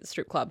before the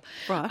strip club.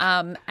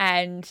 Right.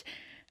 And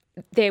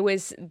there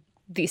was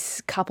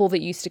this couple that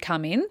used to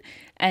come in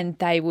and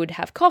they would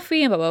have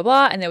coffee and blah, blah,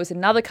 blah. And there was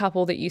another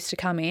couple that used to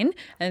come in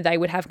and they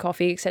would have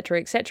coffee, et cetera,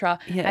 et cetera.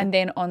 Yeah. And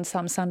then on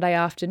some Sunday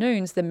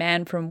afternoons, the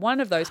man from one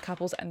of those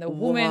couples and the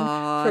woman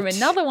from What?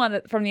 another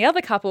one from the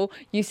other couple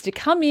used to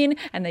come in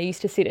and they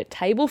used to sit at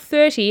table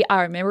 30.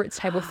 I remember it's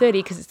table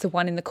 30 because it's the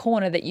one in the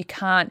corner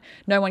that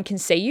no one can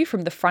see you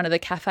from the front of the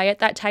cafe at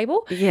that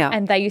table. Yeah.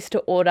 And they used to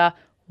order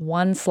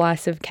one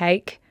slice of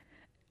cake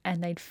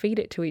and they'd feed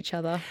it to each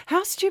other.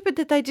 How stupid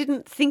that they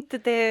didn't think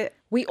that their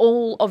We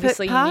all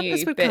obviously partners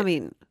knew, would but come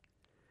in.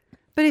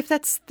 But if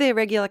that's their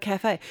regular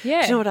cafe.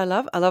 Yeah. Do you know what I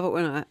love? I love it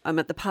when I'm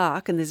at the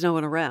park and there's no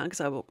one around because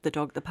I walk the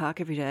dog at the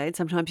park every day and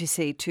sometimes you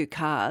see 2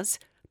 cars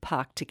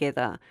parked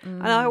together.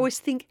 And I always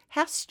think,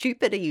 how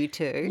stupid are you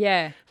two?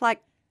 Yeah.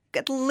 Like,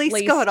 at least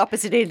Least go at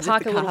opposite ends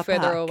park of the a little car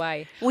further park.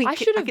 away. We I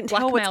ca- should I have can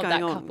tell what's blackmailed that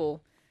going on.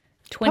 couple.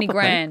 20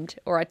 Probably. grand,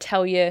 or I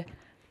tell your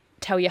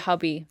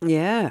hubby.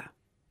 Yeah.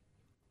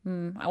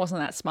 I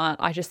wasn't that smart.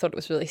 I just thought it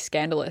was really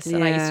scandalous,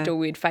 and I used Yeah. to do a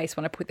weird face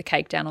when I put the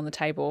cake down on the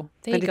table.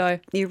 There But you go.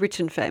 if you're rich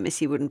and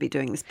famous, you wouldn't be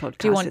doing this podcast.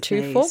 Do you want with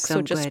 2 me, forks so or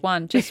I'm just glad-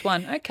 one? Just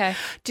one. Okay.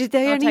 Did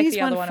they I'll only take use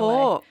the one other one away.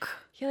 fork?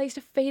 Yeah, they used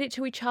to feed it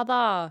to each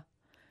other.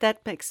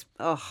 That makes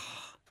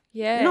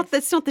Yeah.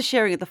 That's not the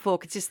sharing of the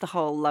fork. It's just the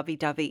whole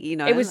lovey-dovey,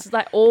 It was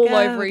like all Go,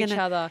 over we're each gonna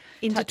other,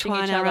 touching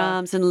intertwine each our other.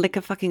 arms and lick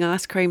a fucking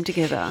ice cream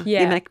together.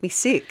 Yeah. You make me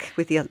sick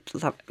with your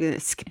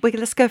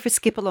let's go for a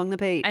skip along the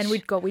beach. And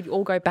we'd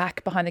all go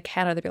back behind the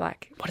counter. They'd be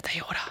like, "What did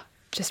they order?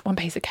 Just one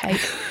piece of cake.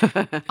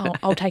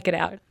 I'll take it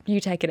out. You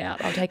take it out.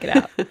 I'll take it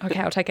out. Okay,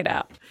 I'll take it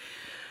out."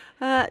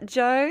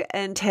 Joe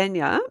and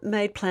Tanya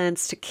made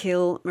plans to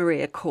kill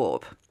Maria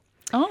Korp.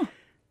 Oh,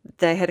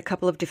 They had a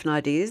couple of different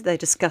ideas. They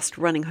discussed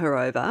running her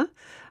over.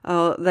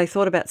 They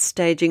thought about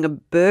staging a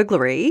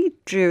burglary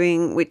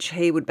during which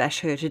he would bash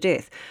her to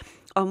death.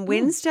 On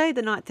Wednesday,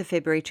 the 9th of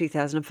February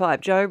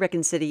 2005, Joe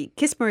reckons that he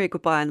kissed Maria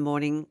goodbye in the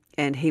morning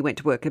and he went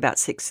to work at about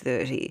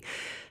 6:30.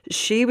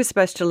 She was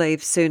supposed to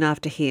leave soon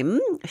after him.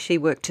 She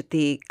worked at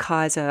the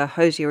Kaiser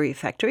Hosiery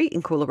factory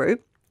in Coolaroo.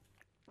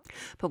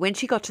 But when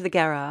she got to the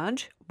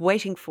garage,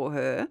 waiting for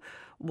her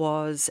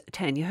was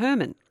Tanya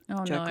Herman,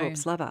 Oh, Joe no.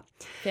 Korp's lover.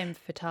 femme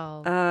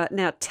fatale.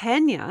 Now,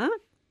 Tanya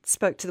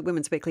spoke to the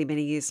Women's Weekly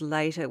many years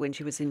later when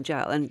she was in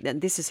jail, and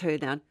this is her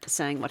now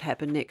saying what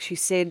happened next. She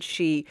said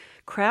she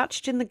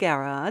crouched in the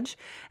garage,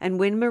 and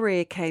when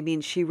Maria came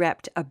in, she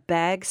wrapped a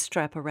bag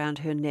strap around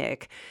her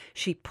neck.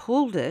 She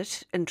pulled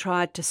it and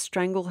tried to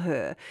strangle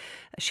her.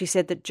 She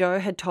said that Joe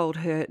had told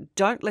her,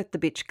 "Don't let the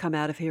bitch come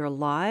out of here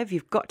alive.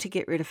 You've got to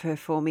get rid of her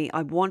for me.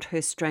 I want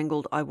her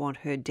strangled. I want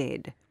her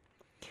dead."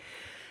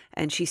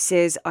 And she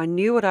says, "I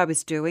knew what I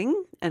was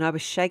doing and I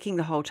was shaking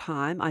the whole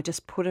time. I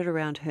just put it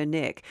around her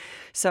neck."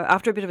 So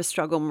after a bit of a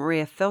struggle,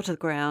 Maria fell to the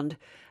ground.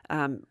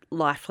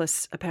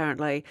 lifeless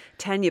apparently.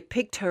 Tanya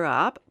picked her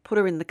up, put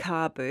her in the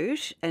car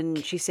boot,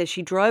 and she says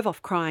she drove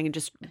off crying and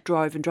just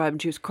drove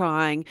and she was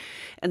crying.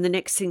 And the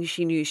next thing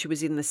she knew, she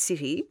was in the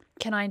city.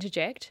 Can I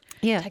interject?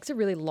 Yeah. It takes a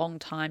really long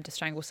time to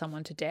strangle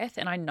someone to death,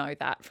 and I know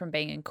that from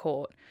being in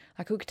court.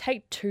 Like, it could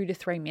take 2 to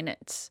 3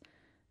 minutes.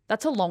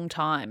 That's a long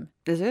time.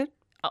 Is it?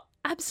 Oh,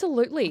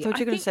 absolutely. I thought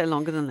you were going to say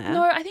longer than that.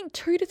 No, I think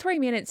 2 to 3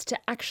 minutes to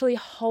actually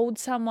hold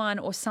someone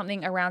or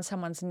something around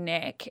someone's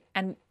neck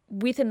and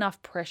with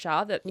enough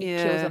pressure that it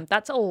kills them.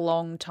 That's a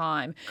long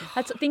time.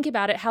 Think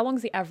about it. How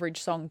long's the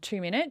average song?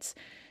 2 minutes?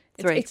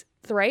 3. It's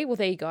 3? Well,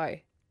 there you go.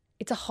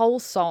 It's a whole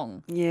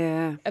song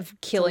of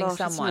killing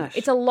someone. Isn't it?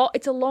 It's a lot.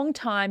 It's a long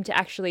time to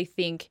actually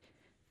think,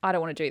 I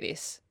don't want to do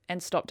this,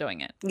 and stop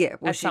doing it. Yeah,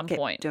 well, at she some kept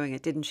point. doing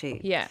it, didn't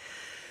she? Yeah.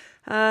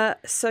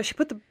 So she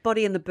put the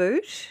body in the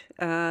boot,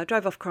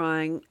 drove off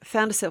crying,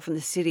 found herself in the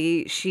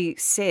city. She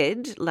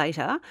said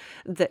later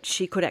that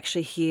she could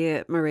actually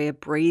hear Maria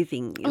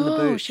breathing in the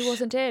boot. She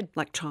wasn't dead.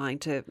 Like trying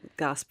to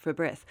gasp for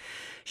breath.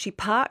 She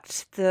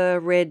parked the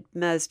red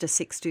Mazda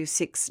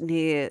 626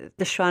 near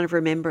the Shrine of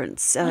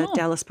Remembrance,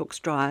 Dallas Books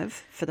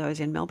Drive, for those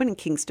in Melbourne, in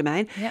Kings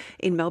Domain,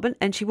 in Melbourne,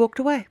 and she walked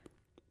away.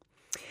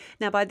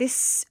 Now, by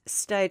this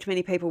stage,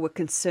 many people were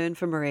concerned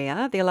for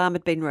Maria. The alarm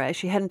had been raised.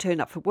 She hadn't turned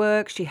up for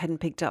work. She hadn't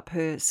picked up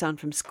her son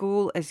from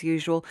school as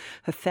usual.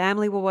 Her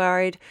family were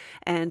worried,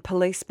 and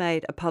police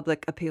made a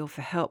public appeal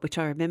for help, which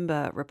I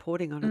remember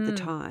reporting on at the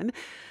time.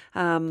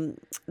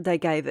 They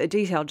gave a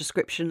detailed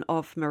description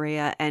of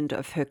Maria and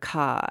of her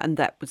car, and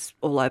that was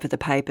all over the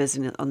papers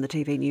and on the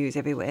TV news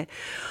everywhere.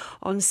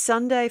 On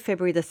Sunday,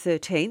 February the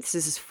 13th,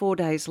 this is 4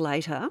 days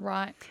later,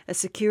 Right. a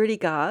security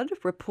guard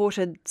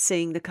reported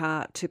seeing the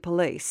car to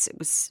police. It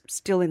was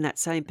still in that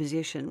same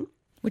position.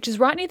 Which is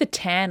right near the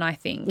Tan, I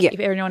think. Yeah. If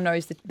everyone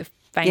knows the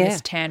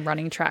famous Tan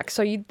running track.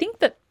 So you'd think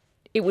that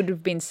it would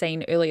have been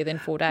seen earlier than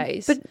 4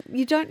 days. But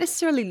you don't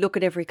necessarily look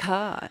at every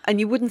car, and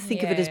you wouldn't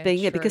think of it as Yeah,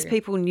 being there because true.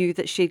 people knew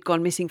that she'd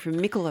gone missing from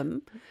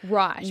Mickleham.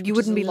 right. You which is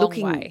wouldn't a be long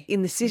looking way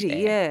in the city, from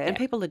yeah. there. And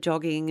people are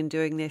jogging and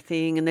doing their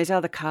thing, and there's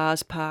other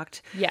cars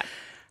parked. Yeah.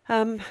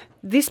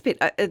 This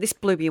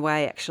blew me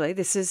away, actually.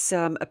 This is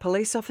a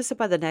police officer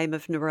by the name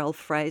of Narelle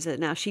Fraser.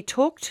 Now, she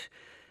talked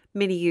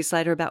many years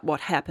later about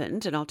what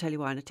happened, and I'll tell you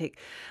why in a tick.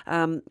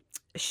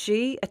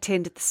 She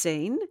attended the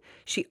scene,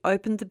 she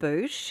opened the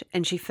boot,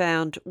 and she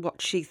found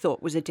what she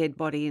thought was a dead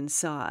body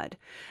inside.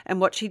 And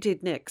what she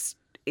did next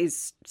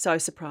is so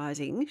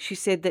surprising. She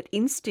said that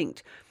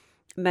instinct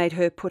made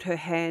her put her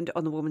hand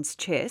on the woman's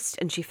chest,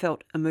 and she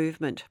felt a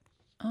movement.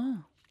 Oh.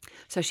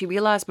 So she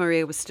realised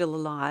Maria was still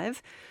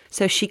alive,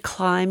 so she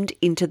climbed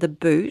into the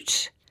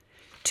boot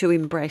to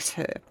embrace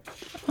her.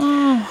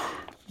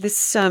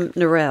 This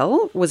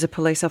Narelle was a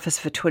police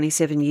officer for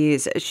 27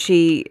 years.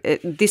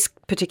 This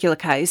particular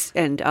case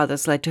and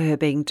others led to her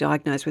being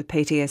diagnosed with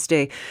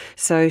PTSD.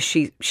 So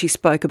she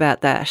spoke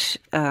about that,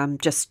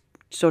 just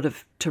sort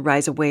of to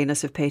raise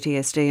awareness of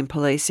PTSD in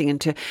policing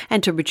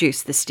and to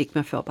reduce the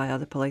stigma felt by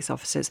other police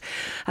officers.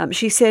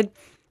 She said,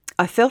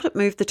 I felt it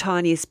move the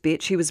tiniest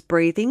bit. She was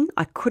breathing.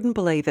 I couldn't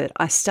believe it.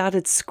 I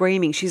started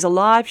screaming, she's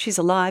alive,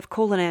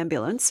 call an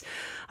ambulance.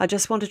 I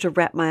just wanted to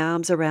wrap my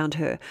arms around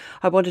her.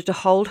 I wanted to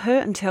hold her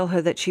and tell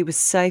her that she was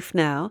safe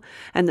now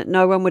and that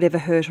no one would ever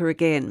hurt her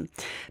again.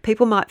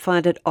 People might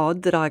find it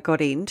odd that I got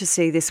in to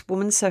see this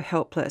woman so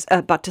helpless,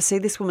 but to see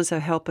this woman so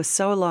helpless,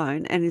 so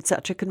alone and in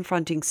such a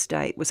confronting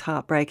state was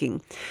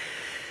heartbreaking.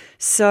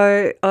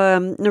 So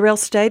Narelle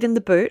stayed in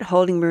the boot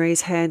holding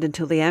Marie's hand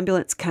until the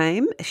ambulance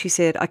came. She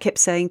said, I kept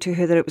saying to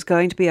her that it was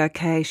going to be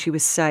okay. She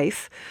was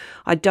safe.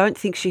 I don't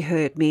think she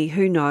heard me.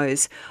 Who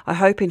knows? I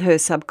hope in her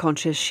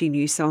subconscious she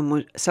knew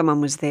someone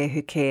was there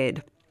who cared.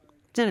 Isn't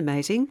that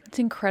amazing? It's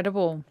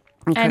incredible.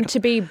 And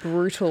to be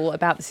brutal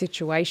about the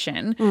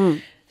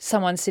situation,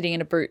 someone sitting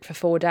in a boot for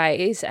 4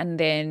 days and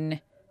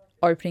then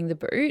opening the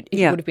boot,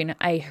 it would have been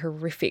a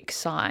horrific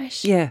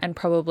sight and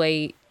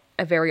probably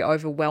a very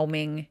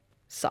overwhelming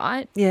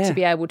sight. To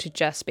be able to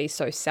just be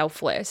so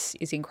selfless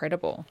is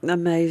incredible.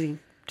 Amazing.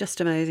 Just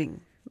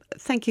amazing.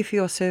 Thank you for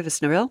your service,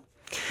 Narelle.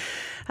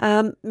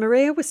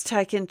 Maria was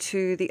taken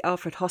to the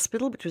Alfred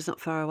Hospital, which was not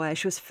far away.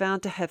 She was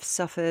found to have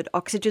suffered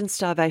oxygen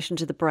starvation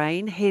to the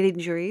brain, head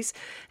injuries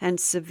and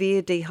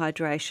severe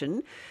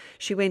dehydration.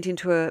 She went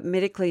into a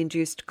medically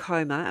induced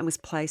coma and was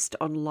placed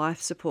on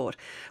life support.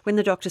 When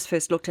the doctors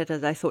first looked at her,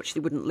 they thought she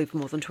wouldn't live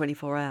more than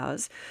 24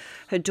 hours.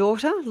 Her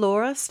daughter,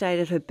 Laura,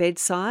 stayed at her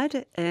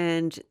bedside,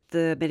 and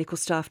the medical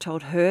staff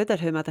told her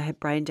that her mother had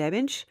brain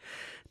damage.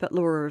 But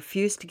Laura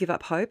refused to give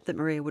up hope that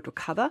Maria would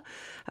recover.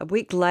 A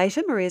week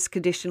later, Maria's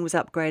condition was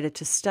upgraded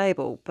to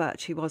stable, but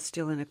she was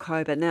still in a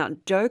coma. Now,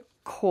 Joe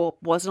Korp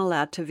wasn't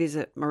allowed to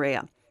visit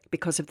Maria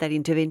because of that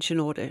intervention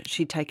order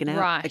she'd taken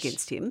out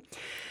against him.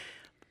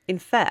 In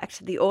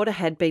fact, the order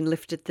had been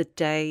lifted the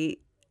day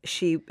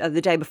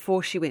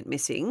before she went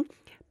missing,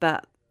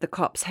 but the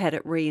cops had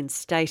it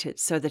reinstated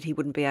so that he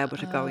wouldn't be able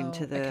to go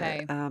into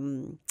the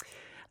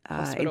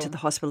into the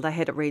hospital. They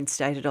had it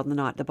reinstated on the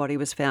night the body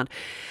was found.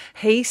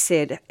 He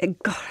said,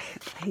 God,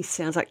 he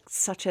sounds like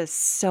such a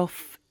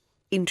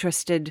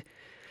self-interested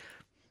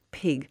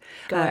pig.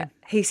 Go.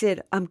 He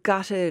said, "I'm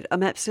gutted.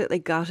 I'm absolutely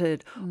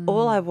gutted.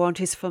 All I want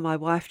is for my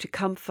wife to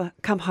come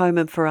home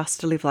and for us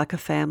to live like a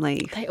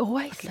family." They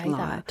always say lie.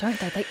 that, don't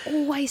they? They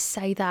always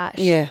say that.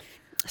 Yeah.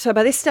 So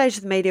by this stage,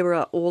 the media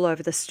were all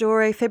over the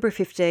story. February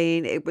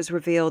 15, it was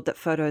revealed that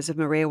photos of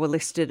Maria were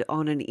listed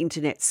on an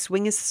internet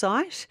swingers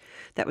site.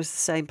 That was the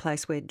same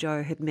place where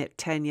Joe had met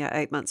Tanya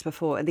 8 months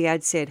before. And the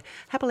ad said,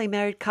 "Happily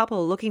married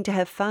couple looking to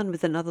have fun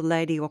with another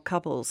lady or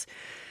couples."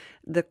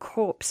 The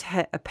corpse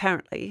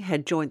apparently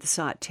had joined the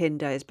site 10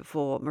 days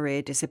before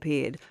Maria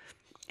disappeared,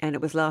 and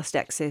it was last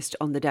accessed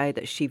on the day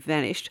that she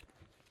vanished.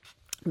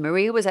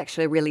 Maria was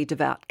actually a really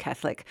devout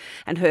Catholic,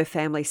 and her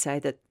family say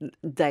that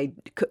they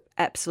could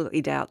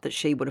absolutely doubt that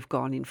she would have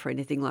gone in for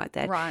anything like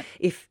that. Right.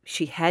 If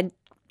she had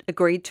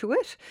agreed to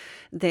it,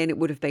 then it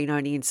would have been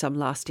only in some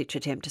last-ditch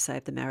attempt to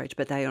save the marriage,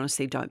 but they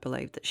honestly don't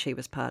believe that she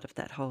was part of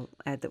that whole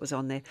ad that was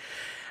on there.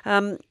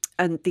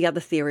 And the other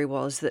theory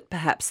was that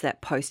perhaps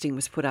that posting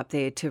was put up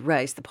there to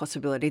raise the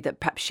possibility that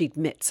perhaps she'd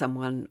met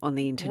someone on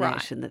the internet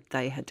Right. and that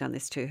they had done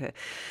this to her.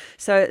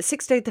 So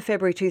 16th of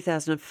February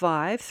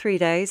 2005, 3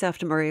 days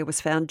after Maria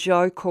was found,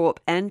 Joe Korp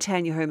and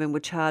Tanya Herman were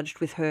charged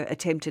with her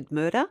attempted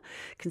murder,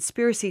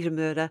 conspiracy to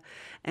murder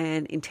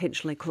and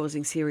intentionally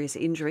causing serious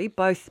injury.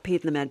 Both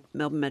appeared in the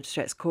Melbourne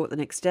Magistrates Court the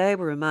next day,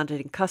 were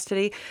remanded in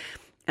custody.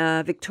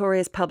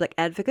 Victoria's public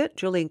advocate,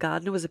 Julian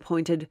Gardner, was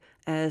appointed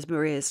as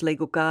Maria's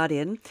legal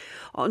guardian.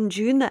 On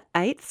June the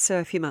 8th, so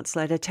a few months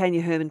later,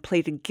 Tanya Herman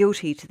pleaded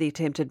guilty to the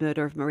attempted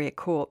murder of Maria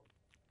Korp.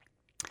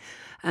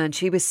 And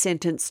she was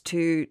sentenced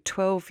to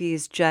 12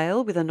 years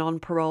jail with a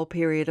non-parole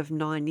period of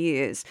 9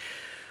 years.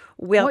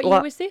 Well, What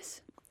year was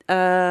this?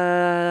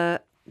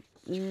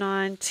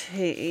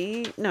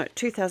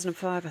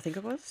 2005, I think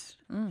it was.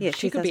 Yeah,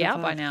 She could be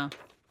out by 2005. now.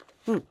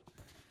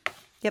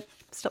 Yep,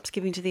 stop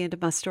skipping to the end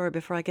of my story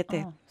before I get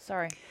there. Oh,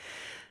 sorry.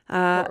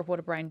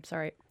 Water brain,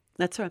 sorry.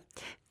 That's all right.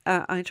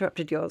 I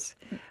interrupted yours.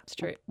 It's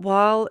true.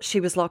 While she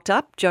was locked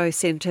up, Joe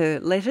sent her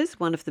letters.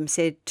 One of them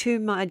said, "To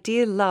my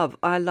dear love,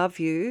 I love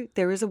you.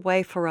 There is a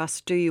way for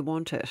us. Do you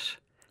want it?"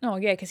 Oh,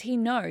 yeah, because he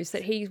knows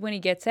that when he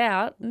gets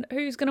out,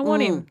 who's going to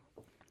want him?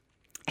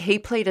 He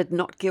pleaded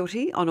not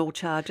guilty on all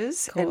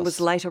charges and was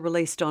course. later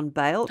released on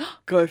bail.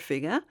 Go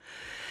figure.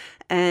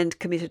 And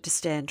committed to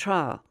stand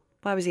trial.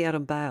 Why was he out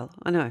on bail?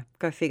 I know.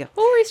 Go figure.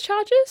 What were his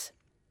charges?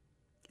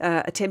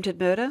 Attempted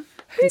murder.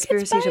 Who gets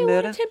Conspiracy bail to on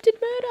murder. attempted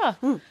murder?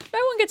 No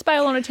one gets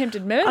bail on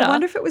attempted murder. I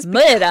wonder if it was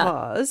murder.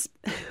 because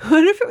I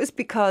wonder if it was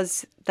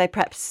because they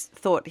perhaps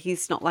thought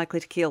he's not likely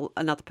to kill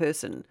another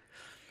person.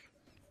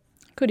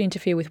 Could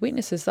interfere with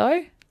witnesses,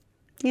 though.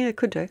 Yeah, it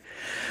could do.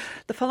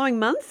 The following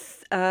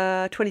month,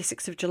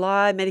 26th of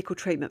July, medical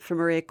treatment for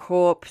Maria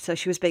Korp. So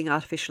she was being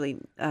artificially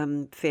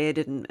fed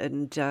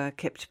and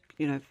kept,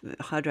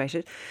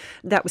 hydrated.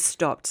 That was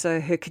stopped. So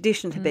her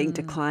condition had been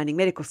declining.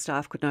 Medical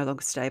staff could no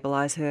longer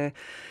stabilise her.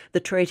 The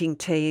treating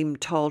team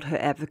told her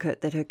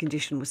advocate that her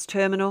condition was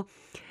terminal.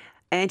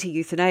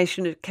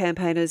 Anti-euthanasia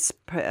campaigners,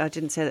 I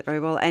didn't say that very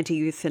well,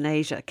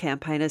 anti-euthanasia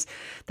campaigners,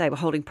 they were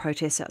holding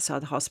protests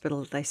outside the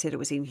hospital. They said it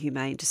was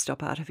inhumane to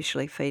stop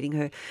artificially feeding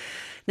her.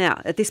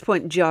 Now, at this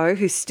point, Joe,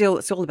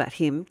 it's all about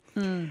him,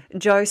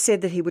 Joe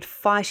said that he would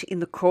fight in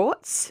the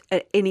courts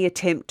at any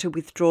attempt to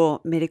withdraw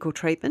medical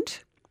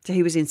treatment. So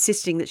he was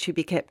insisting that she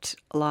be kept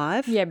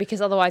alive. Yeah,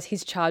 because otherwise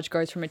his charge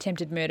goes from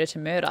attempted murder to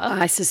murder.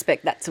 I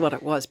suspect that's what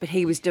it was, but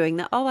he was doing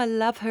the, I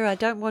love her, I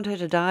don't want her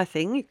to die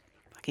thing.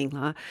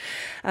 Liar.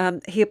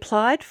 He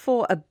applied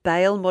for a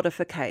bail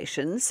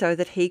modification so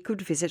that he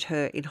could visit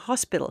her in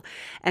hospital,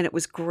 and it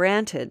was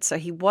granted. So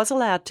he was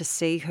allowed to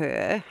see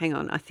her. Hang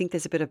on, I think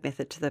there's a bit of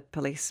method to the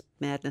police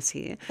madness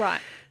here.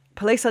 Right.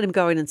 Police let him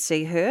go in and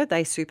see her.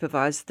 They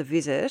supervised the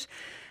visit.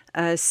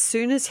 As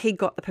soon as he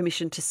got the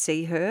permission to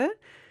see her,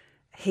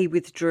 he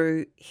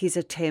withdrew his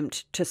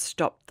attempt to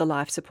stop the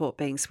life support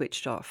being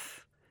switched off.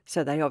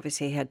 So they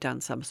obviously had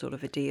done some sort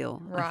of a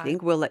deal. I Right.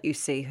 think we'll let you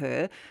see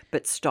her,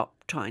 but stop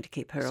trying to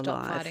keep her Stop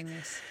alive. fighting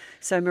this.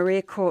 So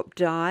Maria Korp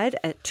died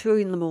at 2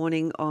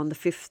 a.m. on the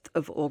 5th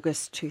of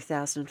August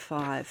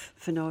 2005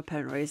 for no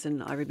apparent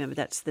reason. I remember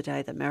that's the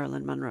day that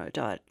Marilyn Monroe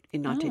died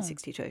in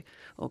 1962,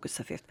 August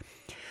the 5th.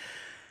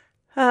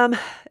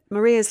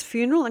 Maria's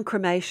funeral and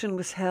cremation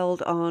was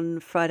held on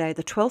Friday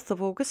the 12th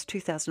of August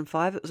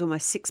 2005. It was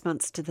almost 6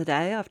 months to the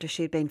day after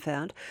she had been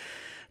found.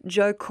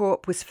 Joe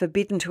Korp was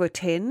forbidden to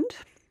attend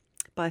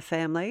by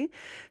family.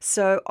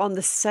 So on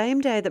the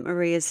same day that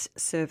Maria's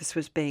service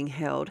was being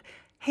held,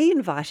 he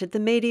invited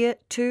the media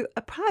to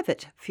a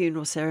private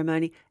funeral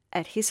ceremony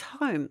at his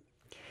home.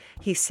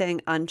 He sang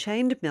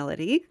Unchained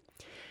Melody.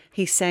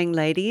 He sang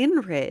Lady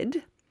in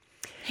Red.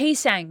 He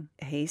sang.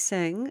 He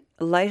sang.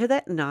 Later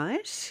that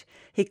night,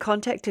 he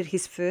contacted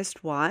his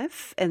first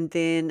wife and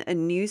then a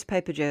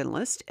newspaper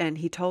journalist, and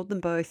he told them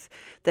both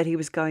that he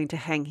was going to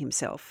hang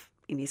himself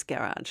in his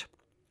garage.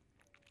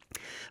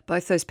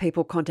 Both those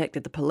people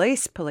contacted the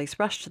police. Police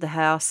rushed to the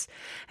house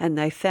and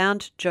they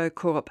found Joe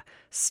Korp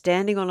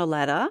standing on a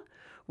ladder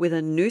with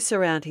a noose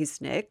around his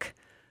neck,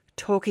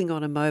 talking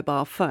on a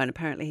mobile phone.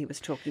 Apparently he was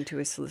talking to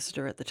his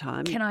solicitor at the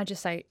time. Can I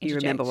just say, You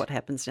remember what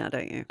happens now,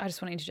 don't you? I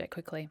just want to interject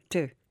quickly.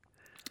 Do.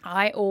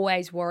 I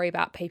always worry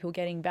about people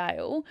getting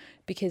bail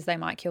because they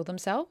might kill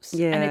themselves.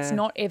 Yeah. And it's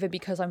not ever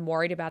because I'm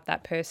worried about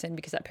that person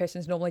because that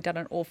person's normally done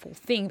an awful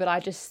thing. But I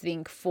just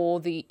think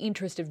for the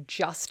interest of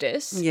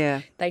justice,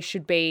 they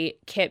should be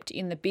kept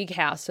in the big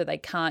house so they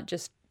can't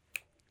just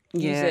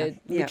use a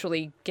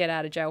literally get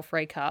out of jail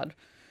free card.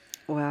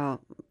 Well,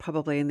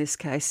 probably in this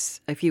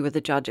case, if you were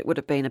the judge, it would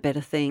have been a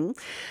better thing.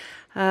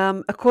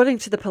 According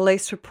to the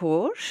police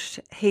report,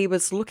 he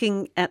was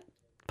looking at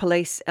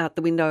police out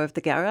the window of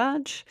the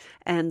garage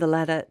and the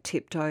ladder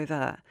tipped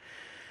over.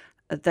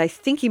 They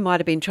think he might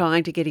have been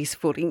trying to get his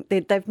footing.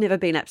 They've never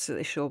been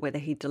absolutely sure whether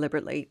he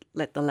deliberately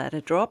let the ladder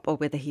drop or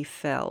whether he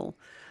fell.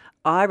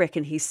 I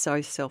reckon he's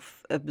so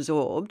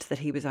self-absorbed that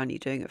he was only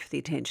doing it for the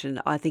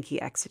attention. I think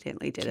he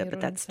accidentally did it,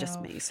 but that's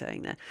just me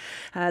saying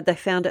that. They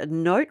found a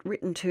note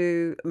written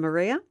to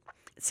Maria.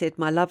 It said,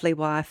 "My lovely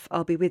wife,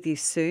 I'll be with you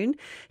soon."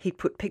 He'd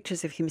put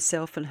pictures of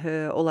himself and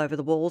her all over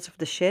the walls of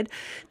the shed.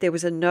 There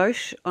was a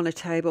note on a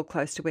table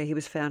close to where he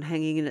was found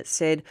hanging, and it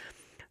said,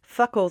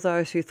 "Fuck all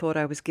those who thought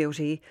I was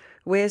guilty.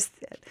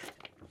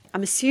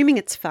 I'm assuming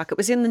it's fuck. It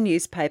was in the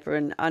newspaper,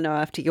 and I know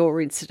after your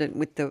incident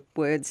with the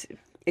words,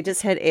 it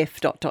just had F ...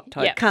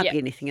 It can't be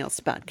anything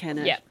else but, can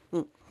it? Yeah.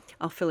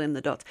 I'll fill in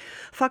the dots.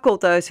 "Fuck all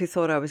those who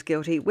thought I was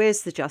guilty.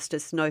 Where's the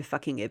justice? No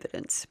fucking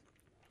evidence."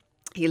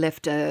 He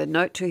left a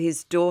note to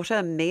his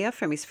daughter, Mia,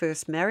 from his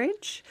first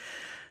marriage.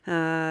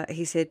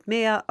 He said,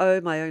 "Mia,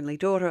 oh, my only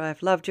daughter,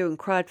 I've loved you and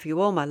cried for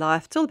you all my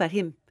life." It's all about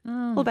him.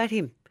 All about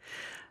him.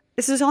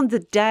 This was on the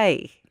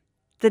day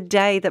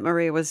that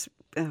Maria was...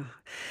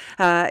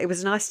 it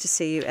was nice to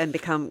see you and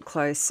become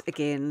close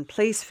again.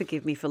 Please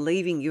forgive me for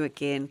leaving you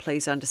again.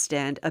 Please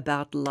understand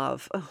about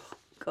love. Oh,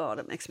 God,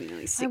 it makes me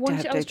really sick to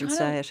have to even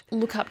say it.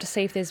 Look up to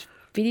see if there's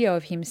video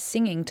of him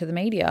singing to the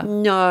media.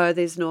 No,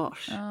 there's not.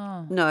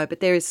 Oh. No,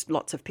 but there is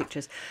lots of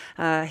pictures.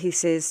 He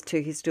says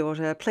to his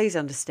daughter, "Please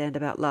understand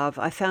about love.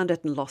 I found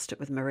it and lost it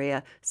with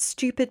Maria.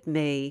 Stupid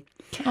me."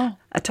 Oh.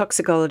 A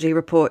toxicology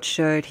report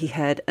showed he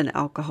had an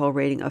alcohol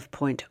reading of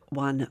 0.15.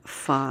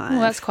 Well,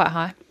 that's quite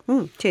high.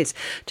 Cheers.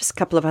 Just a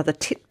couple of other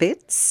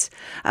tidbits.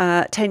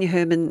 Tanya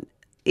Herman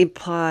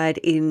implied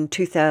in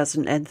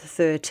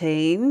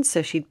 2013,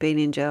 so she'd been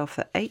in jail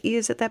for 8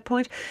 years at that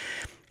point.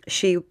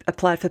 She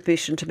applied for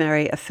permission to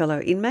marry a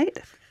fellow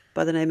inmate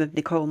by the name of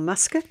Nicole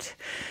Muscat.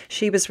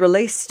 She was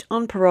released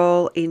on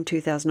parole in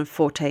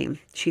 2014.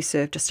 She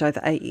served just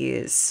over 8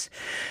 years.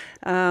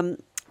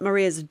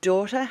 Maria's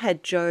daughter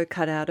had Joe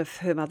cut out of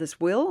her mother's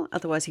will,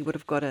 otherwise he would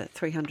have got a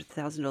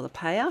 $300,000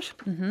 payout.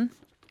 Mm-hmm.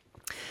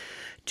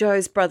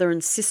 Joe's brother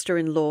and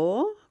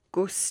sister-in-law,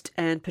 Gust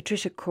and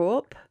Patricia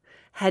Korp,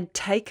 had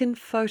taken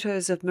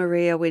photos of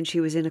Maria when she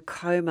was in a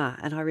coma,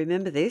 and I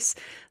remember this.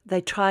 They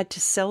tried to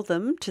sell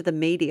them to the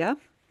media.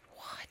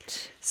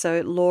 What?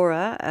 So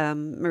Laura,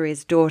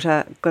 Maria's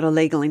daughter, got a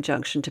legal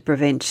injunction to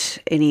prevent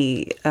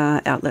any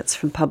outlets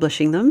from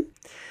publishing them.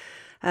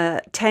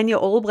 Tanya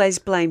always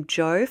blamed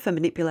Joe for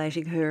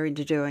manipulating her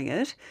into doing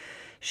it.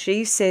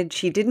 She said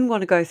she didn't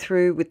want to go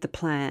through with the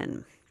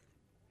plan.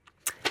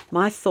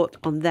 My thought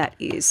on that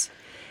is,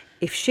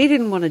 if she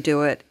didn't want to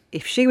do it,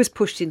 if she was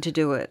pushed in to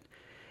do it,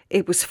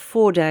 it was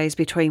 4 days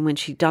between when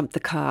she dumped the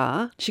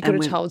car. She could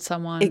have told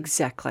someone.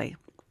 Exactly.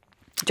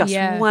 Just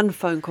one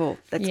phone call.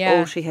 That's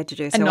all she had to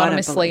do. So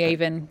anonymously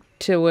even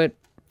to a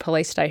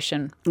police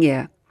station.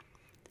 Yeah,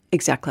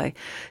 exactly.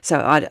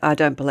 So I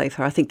don't believe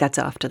her. I think that's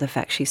after the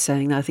fact she's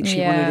saying that. I think she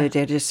wanted her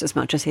dead just as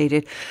much as he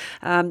did.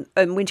 And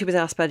when she was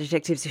asked by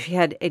detectives if she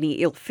had any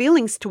ill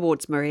feelings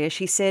towards Maria,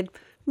 she said,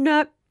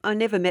 "No, I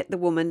never met the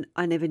woman.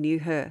 I never knew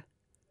her."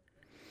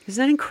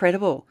 Isn't that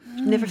incredible?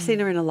 Never seen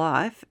her in her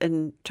life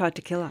and tried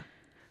to kill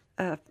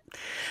her.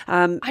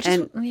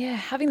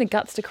 Having the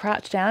guts to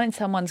crouch down in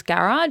someone's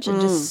garage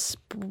and just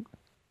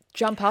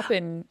jump up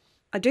and...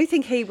 I do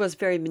think he was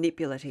very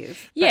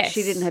manipulative. Yes. But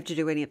she didn't have to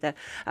do any of that.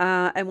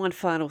 And one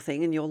final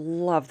thing, and you'll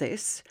love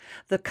this.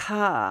 The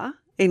car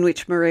in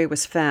which Maria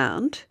was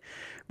found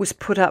was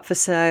put up for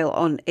sale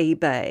on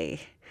eBay.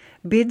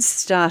 Bids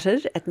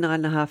started at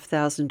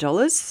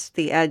 $9,500.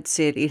 The ad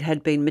said it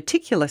had been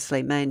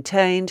meticulously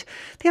maintained.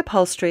 The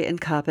upholstery and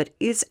carpet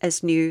is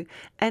as new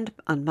and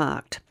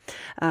unmarked.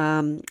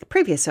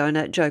 Previous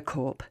owner, Joe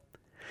Korp.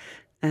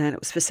 And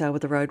it was for sale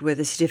with a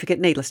roadworthy certificate.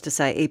 Needless to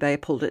say,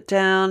 eBay pulled it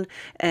down,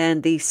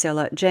 and the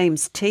seller,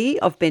 James T.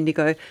 of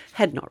Bendigo,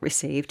 had not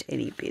received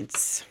any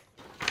bids.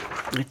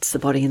 It's the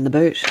body in the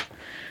boot.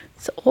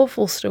 It's an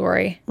awful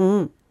story.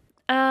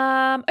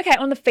 Okay,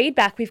 on the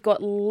feedback, we've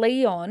got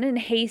Leon, and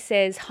he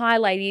says, "Hi,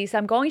 ladies.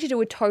 I'm going to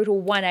do a total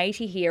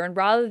 180 here, and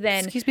rather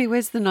than..." Excuse me,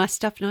 where's the nice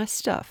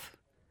stuff?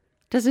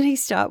 Doesn't he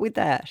start with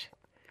that?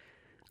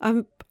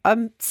 I'm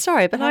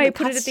sorry, but no, he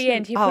put it at the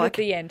end. He put it at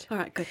the end. All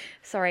right, good.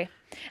 Sorry.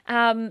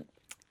 And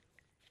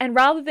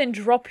rather than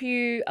drop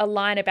you a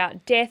line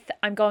about death,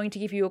 I'm going to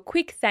give you a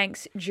quick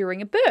thanks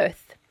during a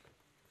birth.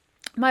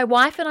 My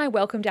wife and I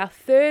welcomed our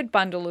third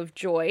bundle of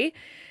joy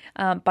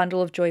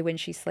bundle of joy when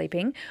she's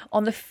sleeping.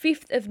 On the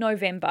 5th of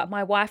November,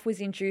 my wife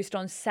was induced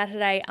on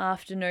Saturday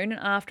afternoon,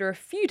 and after a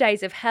few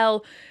days of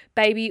hell,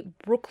 baby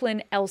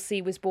Brooklyn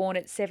Elsie was born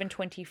at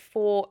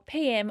 7:24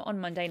 p.m. on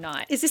Monday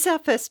night. Is this our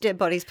first Dead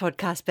Bodies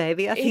podcast,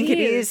 baby? I think it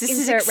is. This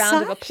Insert is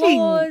round of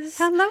applause.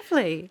 How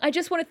lovely. I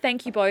just want to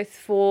thank you both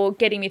for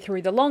getting me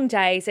through the long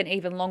days and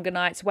even longer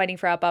nights waiting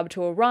for our bub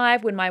to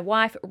arrive. When my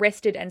wife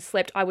rested and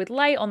slept, I would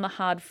lay on the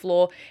hard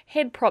floor,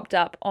 head propped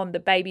up on the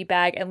baby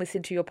bag, and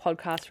listen to your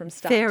podcast from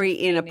start Very to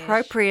finish.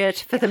 inappropriate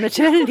for the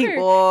maternity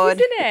ward.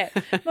 Isn't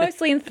it?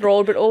 Mostly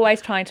enthralled, but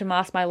always trying to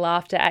mask my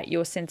laughter at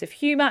your sense of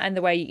humour and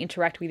the way you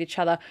interact with each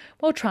other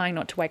while trying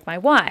not to wake my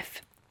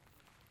wife.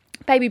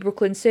 Baby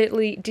Brooklyn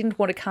certainly didn't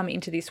want to come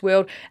into this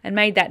world and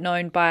made that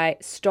known by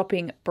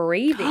stopping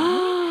breathing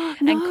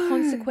and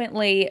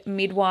consequently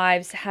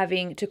midwives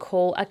having to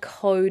call a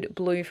code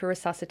blue for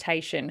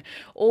resuscitation.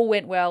 All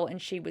went well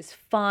and she was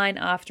fine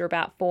after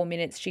about 4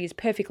 minutes. She is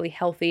perfectly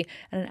healthy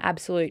and an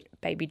absolute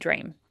baby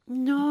dream.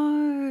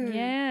 No.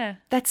 Yeah.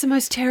 That's the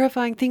most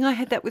terrifying thing. I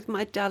had that with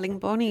my darling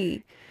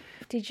Bonnie.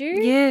 Did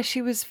you? Yeah,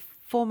 she was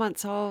 4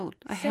 months old.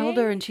 I held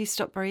her See? and she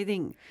stopped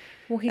breathing.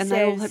 Well, he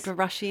They all says, had to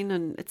rush in,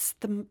 and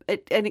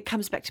it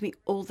comes back to me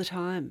all the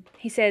time.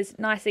 he says,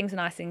 nice things,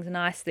 nice things,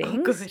 nice things.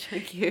 Oh, good,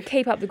 thank you.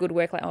 Keep up the good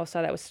work. Like, oh,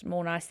 so that was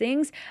more nice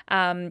things.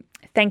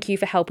 Thank you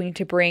for helping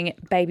to bring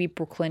baby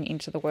Brooklyn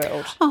into the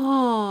world.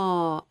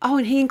 Oh,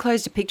 and he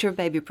enclosed a picture of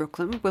baby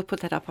Brooklyn. We'll put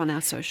that up on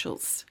our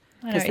socials.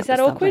 I know. 'Cause Is that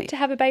was awkward lovely. to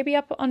have a baby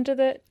up under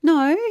the...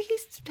 No,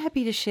 he's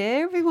happy to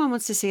share. Everyone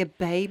wants to see a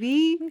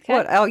baby. Okay.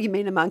 What? Oh, you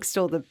mean amongst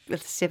all the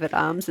severed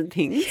arms and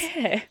things?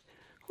 Yeah.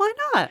 Why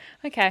not?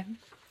 Okay.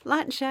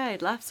 Light and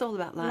shade. Life's all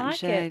about light and Like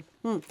shade.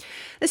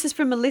 This is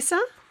from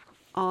Melissa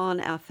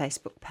on our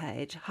Facebook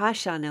page. Hi,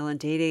 Chanel and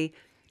Dee Dee.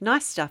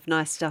 Nice stuff,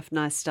 nice stuff,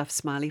 nice stuff,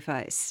 smiley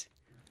face.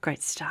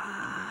 Great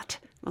start,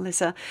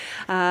 Melissa.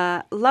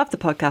 Love the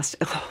podcast.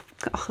 Oh,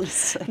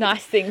 honestly.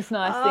 Nice things,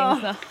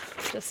 nice things. No,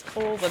 just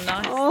all the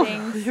nice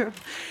things.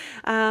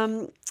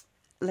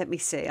 Let me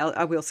see.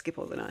 I will skip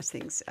all the nice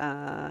things.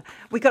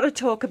 We got to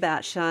talk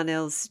about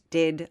Chanel's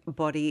dead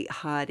body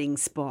hiding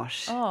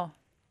spot. Oh,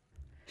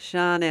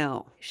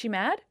 Chanel, is she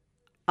mad?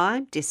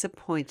 I'm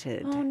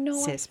disappointed, Oh, no.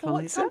 I says thought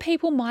Melissa. some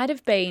people might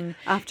have been.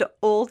 After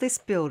all this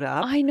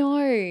build-up, I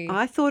know.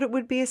 I thought it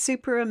would be a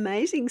super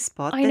amazing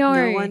spot I that no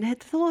know. one had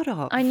thought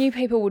of. I knew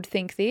people would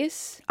think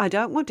this. I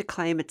don't want to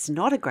claim it's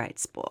not a great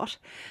spot.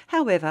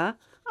 However,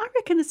 I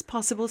reckon it's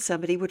possible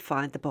somebody would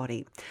find the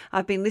body.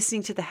 I've been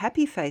listening to the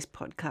Happy Face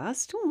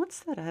podcast. Oh, what's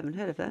that? I haven't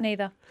heard of that.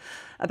 Neither.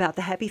 About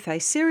the Happy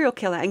Face serial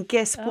killer. And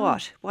guess Oh.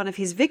 what? One of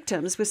his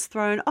victims was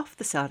thrown off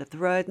the side of the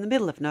road in the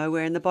middle of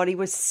nowhere and the body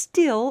was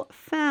still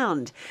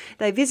found.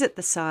 They visit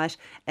the site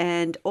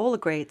and all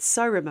agree it's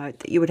so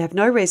remote that you would have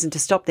no reason to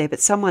stop there, but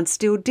someone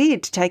still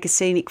did take a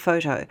scenic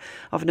photo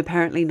of an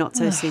apparently not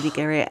so scenic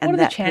area, and What are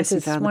the that person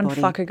chances found one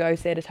the body. fucker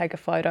goes there to take a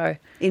photo?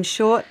 In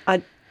short,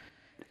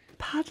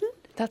 Pardon?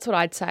 That's what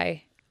I'd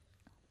say.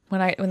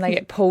 When they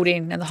get pulled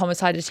in and the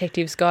homicide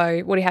detectives go,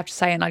 what do you have to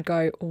say? And I'd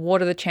go,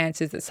 what are the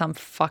chances that some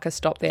fucker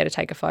stopped there to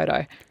take a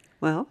photo?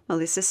 Well,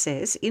 Melissa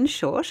says, in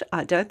short,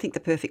 I don't think the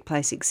perfect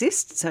place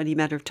exists. It's only a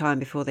matter of time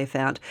before they're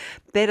found.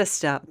 Better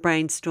start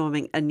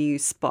brainstorming a new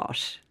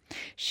spot.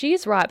 She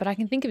is right, but I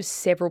can think of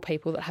several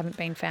people that haven't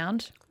been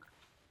found.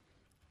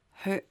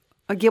 Yeah,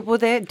 well,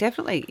 there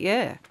definitely,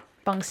 yeah.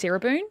 Bung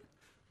Siraboon,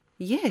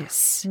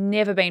 Yes,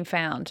 never been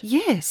found.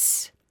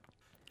 yes.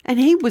 And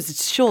he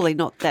was surely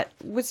not that.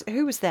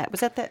 Who was that?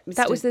 Was that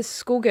That was the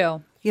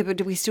schoolgirl. Yeah, but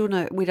do we still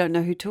know? We don't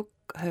know who took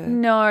her.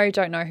 No,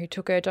 don't know who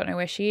took her, don't know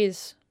where she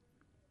is.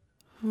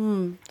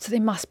 So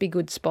there must be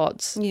good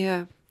spots.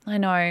 Yeah. I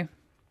know.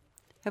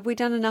 Have we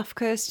done enough,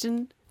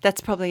 Kirsten? That's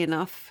probably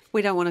enough.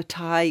 We don't want to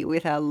tie you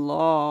with our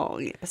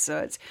long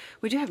episodes.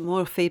 We do have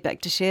more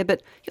feedback to share,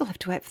 but you'll have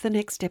to wait for the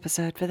next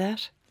episode for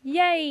that.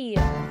 Yay!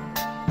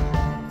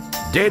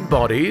 Dead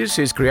Bodies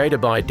is created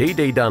by Dee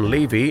Dee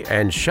Dunleavy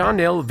and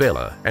Chanel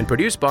Vella and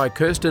produced by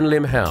Kirsten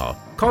Lim Howe.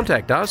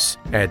 Contact us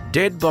at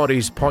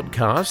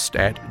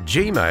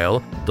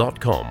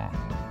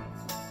deadbodiespodcast@gmail.com.